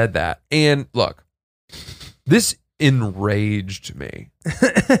like said that. And look, this enraged me.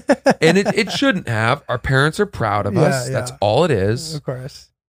 And it shouldn't have. Our parents are proud of us. Yeah. That's all it is. Of course.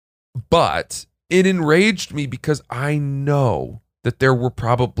 But it enraged me because I know that there were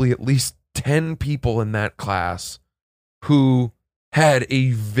probably at least 10 people in that class who had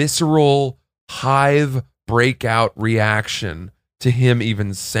a visceral hive breakout reaction to him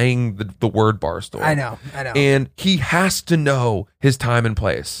even saying the word Barstool. I know. And he has to know his time and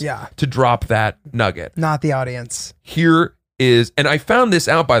place to drop that nugget. Not the audience. Here is, and I found this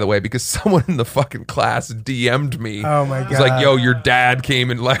out, by the way, because someone in the fucking class DM'd me. Oh my God. It's like, yo, your dad came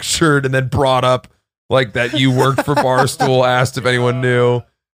and lectured and then brought up like that you worked for Barstool, asked if anyone knew.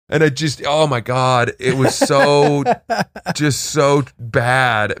 And it just, oh my God, it was just so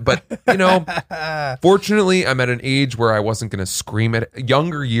bad. But, fortunately, I'm at an age where I wasn't going to scream at it.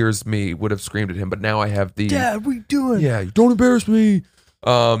 Younger years me would have screamed at him, but now I have the... Dad, what are you doing? Yeah, don't embarrass me.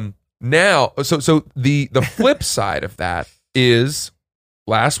 Now, so the flip side of that is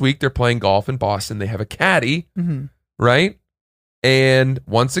last week they're playing golf in Boston. They have a caddy, right? And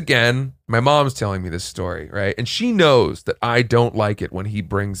once again, my mom's telling me this story, right? And she knows that I don't like it when he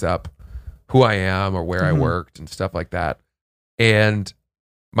brings up who I am or where I worked and stuff like that. And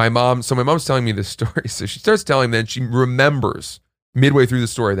my mom's telling me this story. So she starts telling me, then she remembers midway through the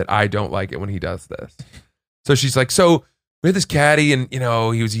story that I don't like it when he does this. So she's like, so we had this caddy and, he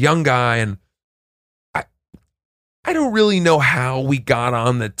was a young guy and I don't really know how we got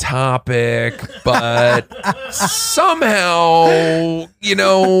on the topic, but somehow,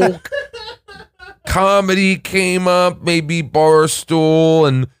 comedy came up, maybe Barstool.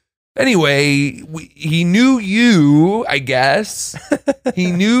 And anyway, he knew you, I guess.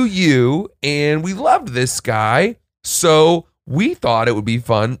 He knew you, and we loved this guy. So we thought it would be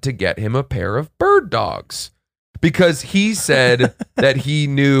fun to get him a pair of bird dogs because he said that he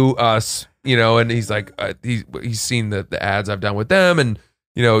knew us. And he's like, he's seen the ads I've done with them, and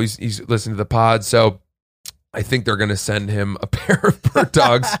he's listened to the pod. So I think they're going to send him a pair of bird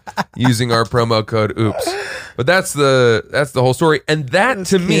dogs using our promo code Oops. But that's the whole story. And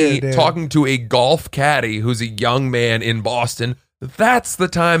that's me, dude. talking to a golf caddy who's a young man in Boston. That's the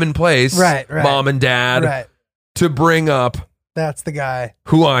time and place, right. Mom and Dad, Right. to bring up That's the guy.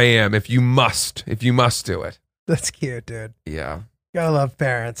 who I am. If you must do it. That's cute, dude. Yeah. Gotta love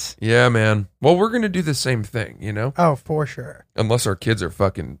parents. Yeah, man. Well, we're going to do the same thing, Oh, for sure. unless our kids are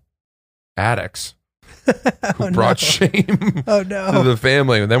fucking addicts who Oh, brought no. shame Oh, to no. the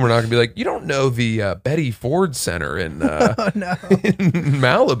family. And then we're not going to be like, you don't know the Betty Ford Center in, Oh, no. in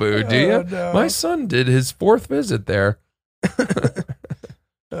Malibu, do you? Oh, no. My son did his 4th visit there.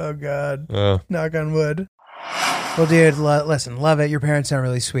 Oh, God. Oh. Knock on wood. Well, dude, listen, love it. Your parents sound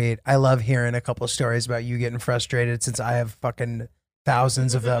really sweet. I love hearing a couple of stories about you getting frustrated since I have fucking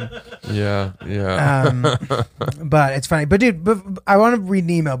thousands of them. Yeah. But it's funny. But, dude, I want to read an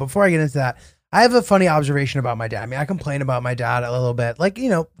email before I get into that. I have a funny observation about my dad. I mean, I complain about my dad a little bit, like,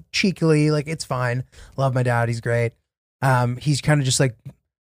 cheekily, like, it's fine. Love my dad. He's great. He's kind of just like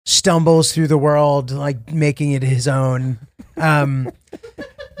stumbles through the world, like making it his own.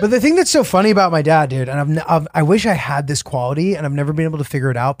 But the thing that's so funny about my dad, dude, and I wish I had this quality and I've never been able to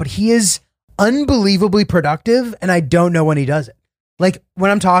figure it out, but he is unbelievably productive and I don't know when he does it. Like when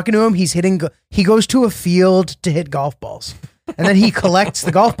I'm talking to him, he goes to a field to hit golf balls and then he collects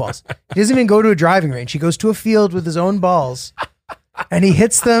the golf balls. He doesn't even go to a driving range. He goes to a field with his own balls and he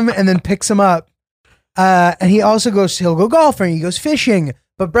hits them and then picks them up. And he also he'll go golfing, he goes fishing.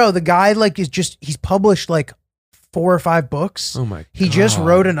 But bro, the guy he's published like 4 or 5 books. Oh my God. He just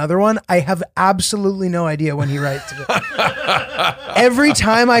wrote another one. I have absolutely no idea when he writes it. Every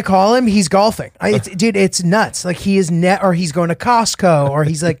time I call him, he's golfing. Dude, it's nuts. Like he is or he's going to Costco or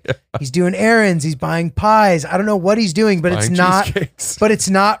he's like, he's doing errands. He's buying pies. I don't know what he's doing, but Buying it's not, cheesecakes. but it's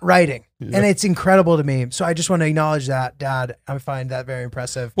not writing. Yeah. And it's incredible to me. So I just want to acknowledge that, Dad. I find that very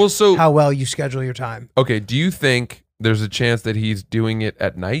impressive. Well, so how well you schedule your time. okay, do you think there's a chance that he's doing it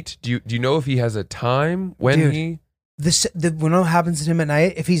at night? Do you know if he has a time when Dude, when it happens to him at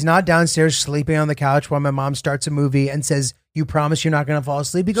night, if he's not downstairs sleeping on the couch while my mom starts a movie and says, "You promise you're not going to fall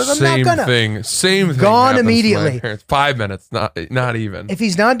asleep," he goes, "I'm not gonna." Same thing. Gone happens to my immediately. parents. 5 minutes, not even. If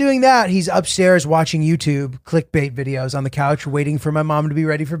he's not doing that, he's upstairs watching YouTube clickbait videos on the couch, waiting for my mom to be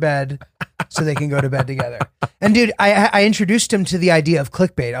ready for bed so they can go to bed together. And dude, I introduced him to the idea of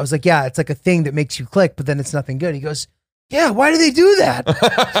clickbait. I was like, yeah, it's like a thing that makes you click, but then it's nothing good. He goes, yeah, why do they do that?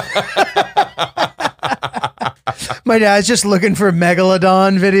 My dad's just looking for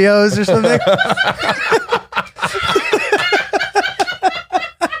Megalodon videos or something.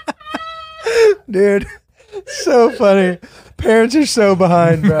 Dude, so funny. Parents are so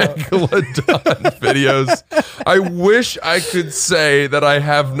behind, bro. Megalodon videos. I wish I could say that I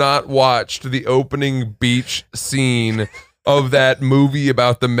have not watched the opening beach scene of that movie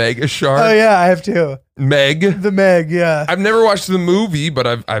about the mega shark. Oh yeah, I have too. Meg. The Meg, yeah. I've never watched the movie,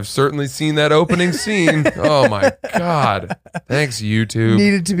 but I've certainly seen that opening scene. Oh my God. Thanks, YouTube.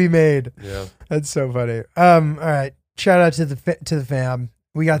 Needed to be made. Yeah. That's so funny. All right. Shout out to the fam.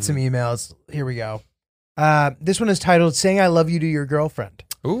 We got some emails. Here we go. This one is titled "Saying I Love You to Your Girlfriend."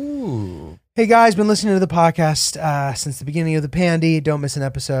 Ooh. Hey guys, been listening to the podcast since the beginning of the pandy. Don't miss an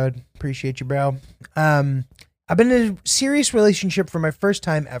episode. Appreciate you, bro. I've been in a serious relationship for my first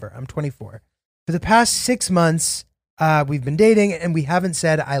time ever. I'm 24. For the past 6 months, we've been dating and we haven't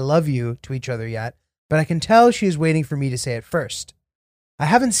said I love you to each other yet, but I can tell she is waiting for me to say it first. I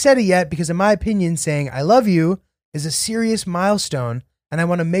haven't said it yet because in my opinion, saying I love you is a serious milestone and I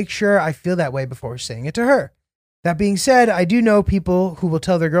want to make sure I feel that way before saying it to her. That being said, I do know people who will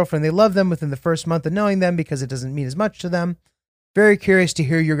tell their girlfriend they love them within the first month of knowing them because it doesn't mean as much to them. Very curious to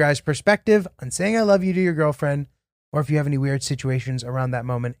hear your guys' perspective on saying I love you to your girlfriend, or if you have any weird situations around that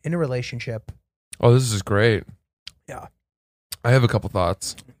moment in a relationship. Oh, this is great. Yeah. I have a couple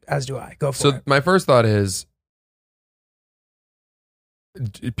thoughts. As do I. Go for So it. my first thought is,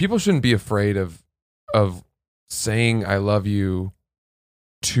 people shouldn't be afraid of saying I love you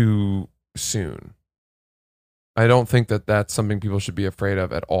too soon. I don't think that that's something people should be afraid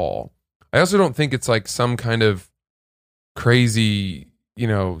of at all. I also don't think it's like some kind of crazy,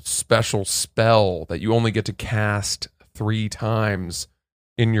 special spell that you only get to cast 3 times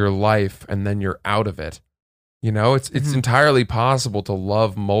in your life and then you're out of it. It's entirely possible to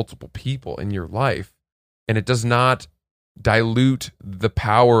love multiple people in your life, and it does not dilute the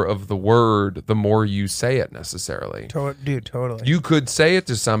power of the word the more you say it necessarily. Dude, totally. You could say it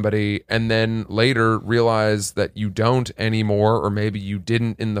to somebody and then later realize that you don't anymore, or maybe you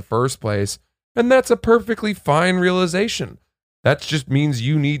didn't in the first place, and that's a perfectly fine realization. That just means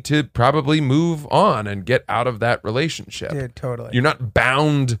you need to probably move on and get out of that relationship. Dude, totally. You're not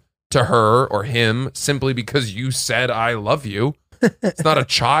bound to her or him simply because you said I love you. It's not a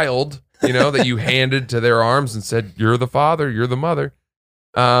child, that you handed to their arms and said, you're the father, you're the mother.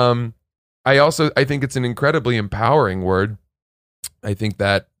 I think it's an incredibly empowering word. I think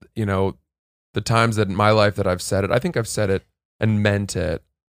that, the times that in my life that I've said it, I think I've said it and meant it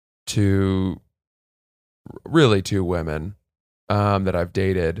to really 2 women that I've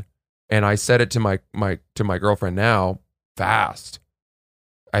dated. And I said it to my girlfriend now fast.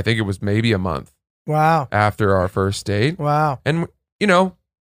 I think it was maybe a month. Wow. After our first date. Wow. And,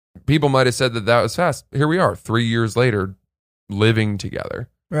 people might have said that was fast. Here we are 3 years later living together.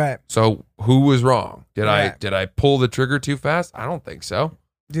 Right. So who was wrong? Did Right. I pull the trigger too fast? I don't think so.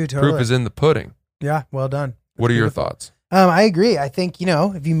 Dude, totally. Proof is in the pudding. Yeah, well done. What are your beautiful. thoughts? I agree. I think,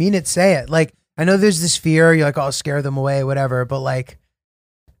 if you mean it, say it. Like, I know there's this fear, you're like, oh, I'll scare them away, whatever. But like,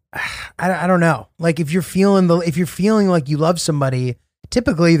 I don't know. Like, if you're feeling like you love somebody,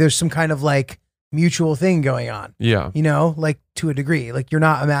 typically there's some kind of like mutual thing going on. Yeah. Like to a degree, like you're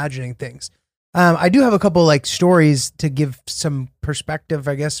not imagining things. I do have a couple like stories to give some perspective,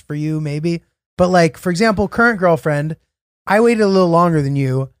 I guess, for you maybe. But like, for example, current girlfriend, I waited a little longer than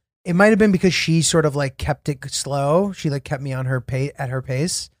you. It might have been because she sort of like kept it slow. She like kept me on her at her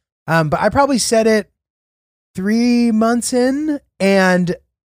pace. But I probably said it 3 months in, and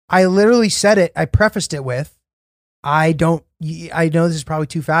I literally said it. I prefaced it with, I know this is probably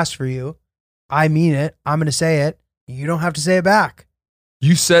too fast for you. I mean it. I'm going to say it. You don't have to say it back.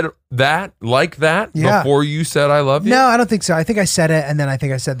 You said that like that Yeah. before you said I love you? No, I don't think so. I think I said it, and then I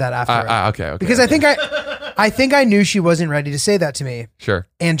think I said that after. Okay. Because I think I knew she wasn't ready to say that to me, Sure.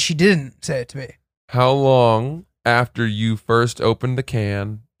 and she didn't say it to me. How long after you first opened the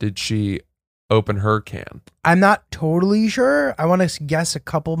can did she open her can? I'm not totally sure. I want to guess a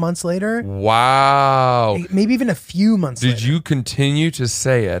couple months later. Wow. Maybe even a few months later. Did you continue to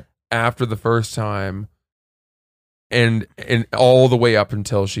say it after the first time and all the way up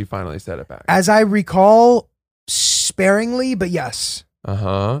until she finally said it back? As I recall, sparingly, but yes,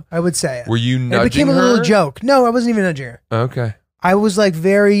 Uh-huh. I would say it. Were you nudging It became a her? little joke. No, I wasn't even nudging her. Okay. I was like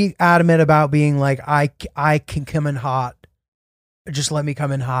very adamant about being like, I can come in hot. Just let me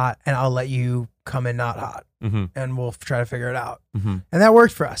come in hot, and I'll let you come in not hot, Mm-hmm. and we'll try to figure it out. Mm-hmm. And that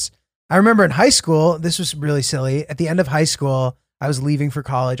worked for us. I remember in high school, this was really silly. At the end of high school, I was leaving for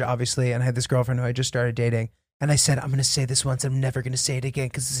college, obviously, and I had this girlfriend who I just started dating. And I said, I'm going to say this once. I'm never going to say it again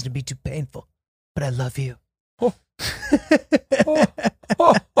because it's going to be too painful. But I love you. Oh.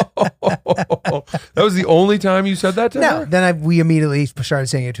 That was the only time you said that to No, her? then we immediately started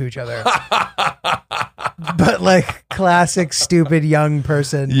saying it to each other. But like classic, stupid young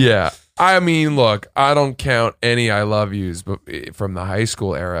person. Yeah. I mean, look, I don't count any I love yous but from the high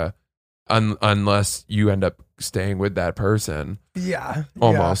school era unless you end up staying with that person. Yeah.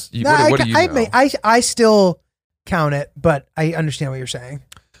 Almost. Yeah. What do you know? I still count it, but I understand what you're saying.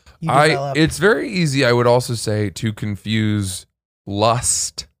 You develop. It's very easy, I would also say, to confuse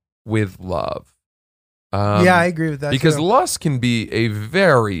lust with love. Yeah, I agree with that. Because too. lust can be a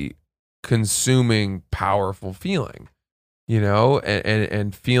very consuming, powerful feeling,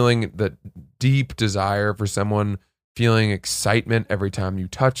 and feeling the deep desire for someone, feeling excitement every time you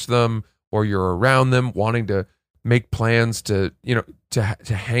touch them or you're around them, wanting to make plans to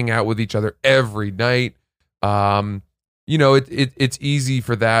hang out with each other every night. It's easy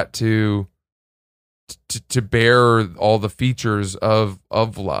for that to bear all the features of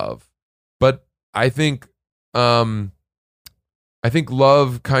love. But I think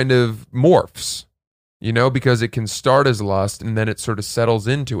love kind of morphs, because it can start as lust and then it sort of settles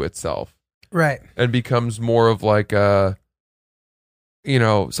into itself. Right. And becomes more of like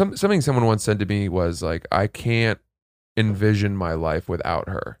something someone once said to me was like, I can't envision my life without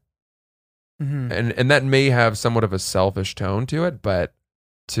her. Mm-hmm. And that may have somewhat of a selfish tone to it, but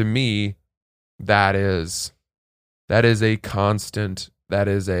to me, that is a constant that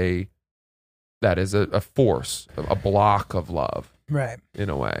is a force, a block of love Right. in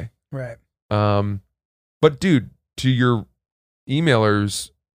a way. Right. But dude, to your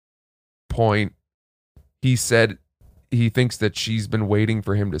emailer's point, he said he thinks that she's been waiting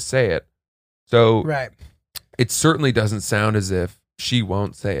for him to say it. So Right. it certainly doesn't sound as if she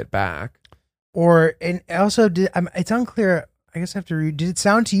won't say it back. Or, and also, it's unclear. I guess I have to read. Did it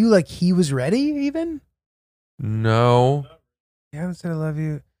sound to you like he was ready even? No. You haven't said I love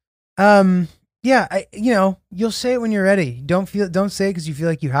you. Yeah, you'll say it when you're ready. Don't say it because you feel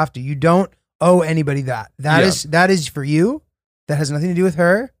like you have to. You don't owe anybody that. That is for you. That has nothing to do with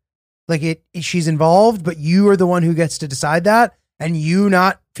her. Like she's involved, but you are the one who gets to decide that. And you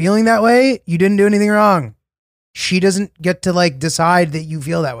not feeling that way, you didn't do anything wrong. She doesn't get to like decide that you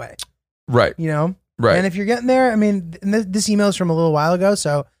feel that way. Right. You know? Right. And if you're getting there, I mean, and this email is from a little while ago,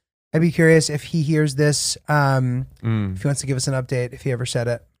 so I'd be curious if he hears this, if he wants to give us an update, if he ever said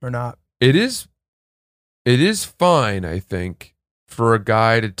it or not. It is fine, I think, for a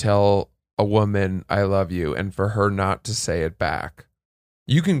guy to tell a woman I love you and for her not to say it back.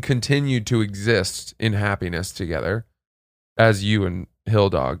 You can continue to exist in happiness together, as you and Hill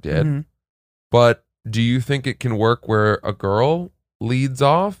Dog did. Mhm. But do you think it can work where a girl leads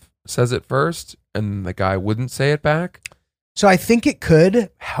off, says it first, and the guy wouldn't say it back? So I think it could.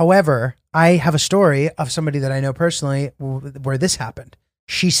 However, I have a story of somebody that I know personally where this happened.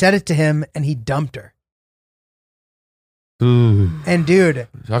 She said it to him and he dumped her. Ooh. And dude,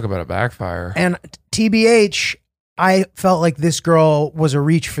 Talk about a backfire. and TBH, I felt like this girl was a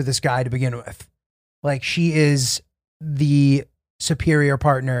reach for this guy to begin with. Like she is the superior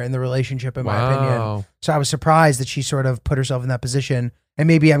partner in the relationship, in my opinion. So I was surprised that she sort of put herself in that position. And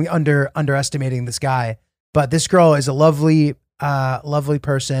maybe I'm underestimating this guy, but this girl is a lovely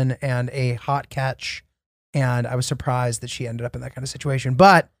person and a hot catch. And I was surprised that she ended up in that kind of situation.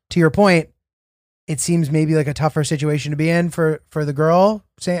 But to your point, it seems maybe like a tougher situation to be in for the girl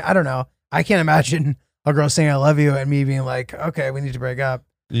saying, I don't know. I can't imagine a girl saying I love you and me being like, okay, we need to break up.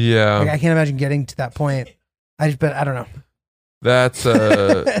 Yeah. Like, I can't imagine getting to that point. But I don't know. That's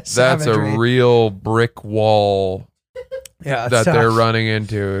a Savagery. real brick wall Yeah, that they're running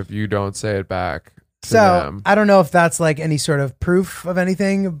into if you don't say it back to So them. I don't know if that's like any sort of proof of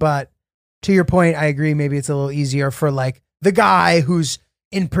anything, but to your point, I agree. Maybe it's a little easier for like the guy who's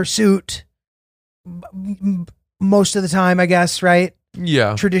in pursuit most of the time, I guess, right?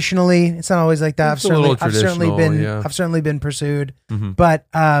 Yeah. Traditionally, it's not always like that. It's a little I've certainly traditional, been yeah. I've certainly been pursued, Mhm. but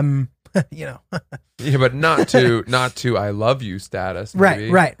you know, Yeah, but not to I love you status. Maybe.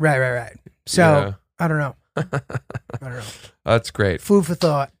 right. So Yeah. I don't know. I don't know. That's great. Food for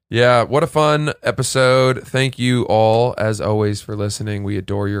thought. Yeah, what a fun episode. Thank you all, as always, for listening. We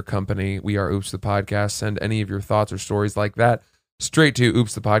adore your company. We are Oops the Podcast. Send any of your thoughts or stories like that straight to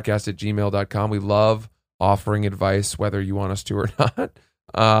oopsthepodcast@gmail.com. We love offering advice, whether you want us to or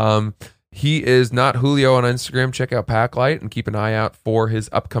not. He is not Julio on Instagram. Check out Packlight and keep an eye out for his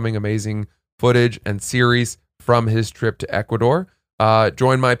upcoming amazing footage and series from his trip to Ecuador.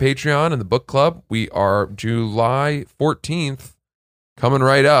 Join my Patreon and the book club. We are July 14th. Coming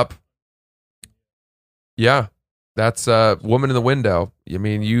right up. Yeah, that's Woman in the Window. I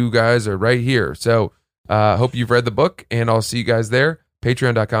mean, you guys are right here. So hope you've read the book, and I'll see you guys there.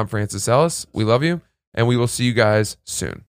 Patreon.com, Francis Ellis. We love you, and we will see you guys soon.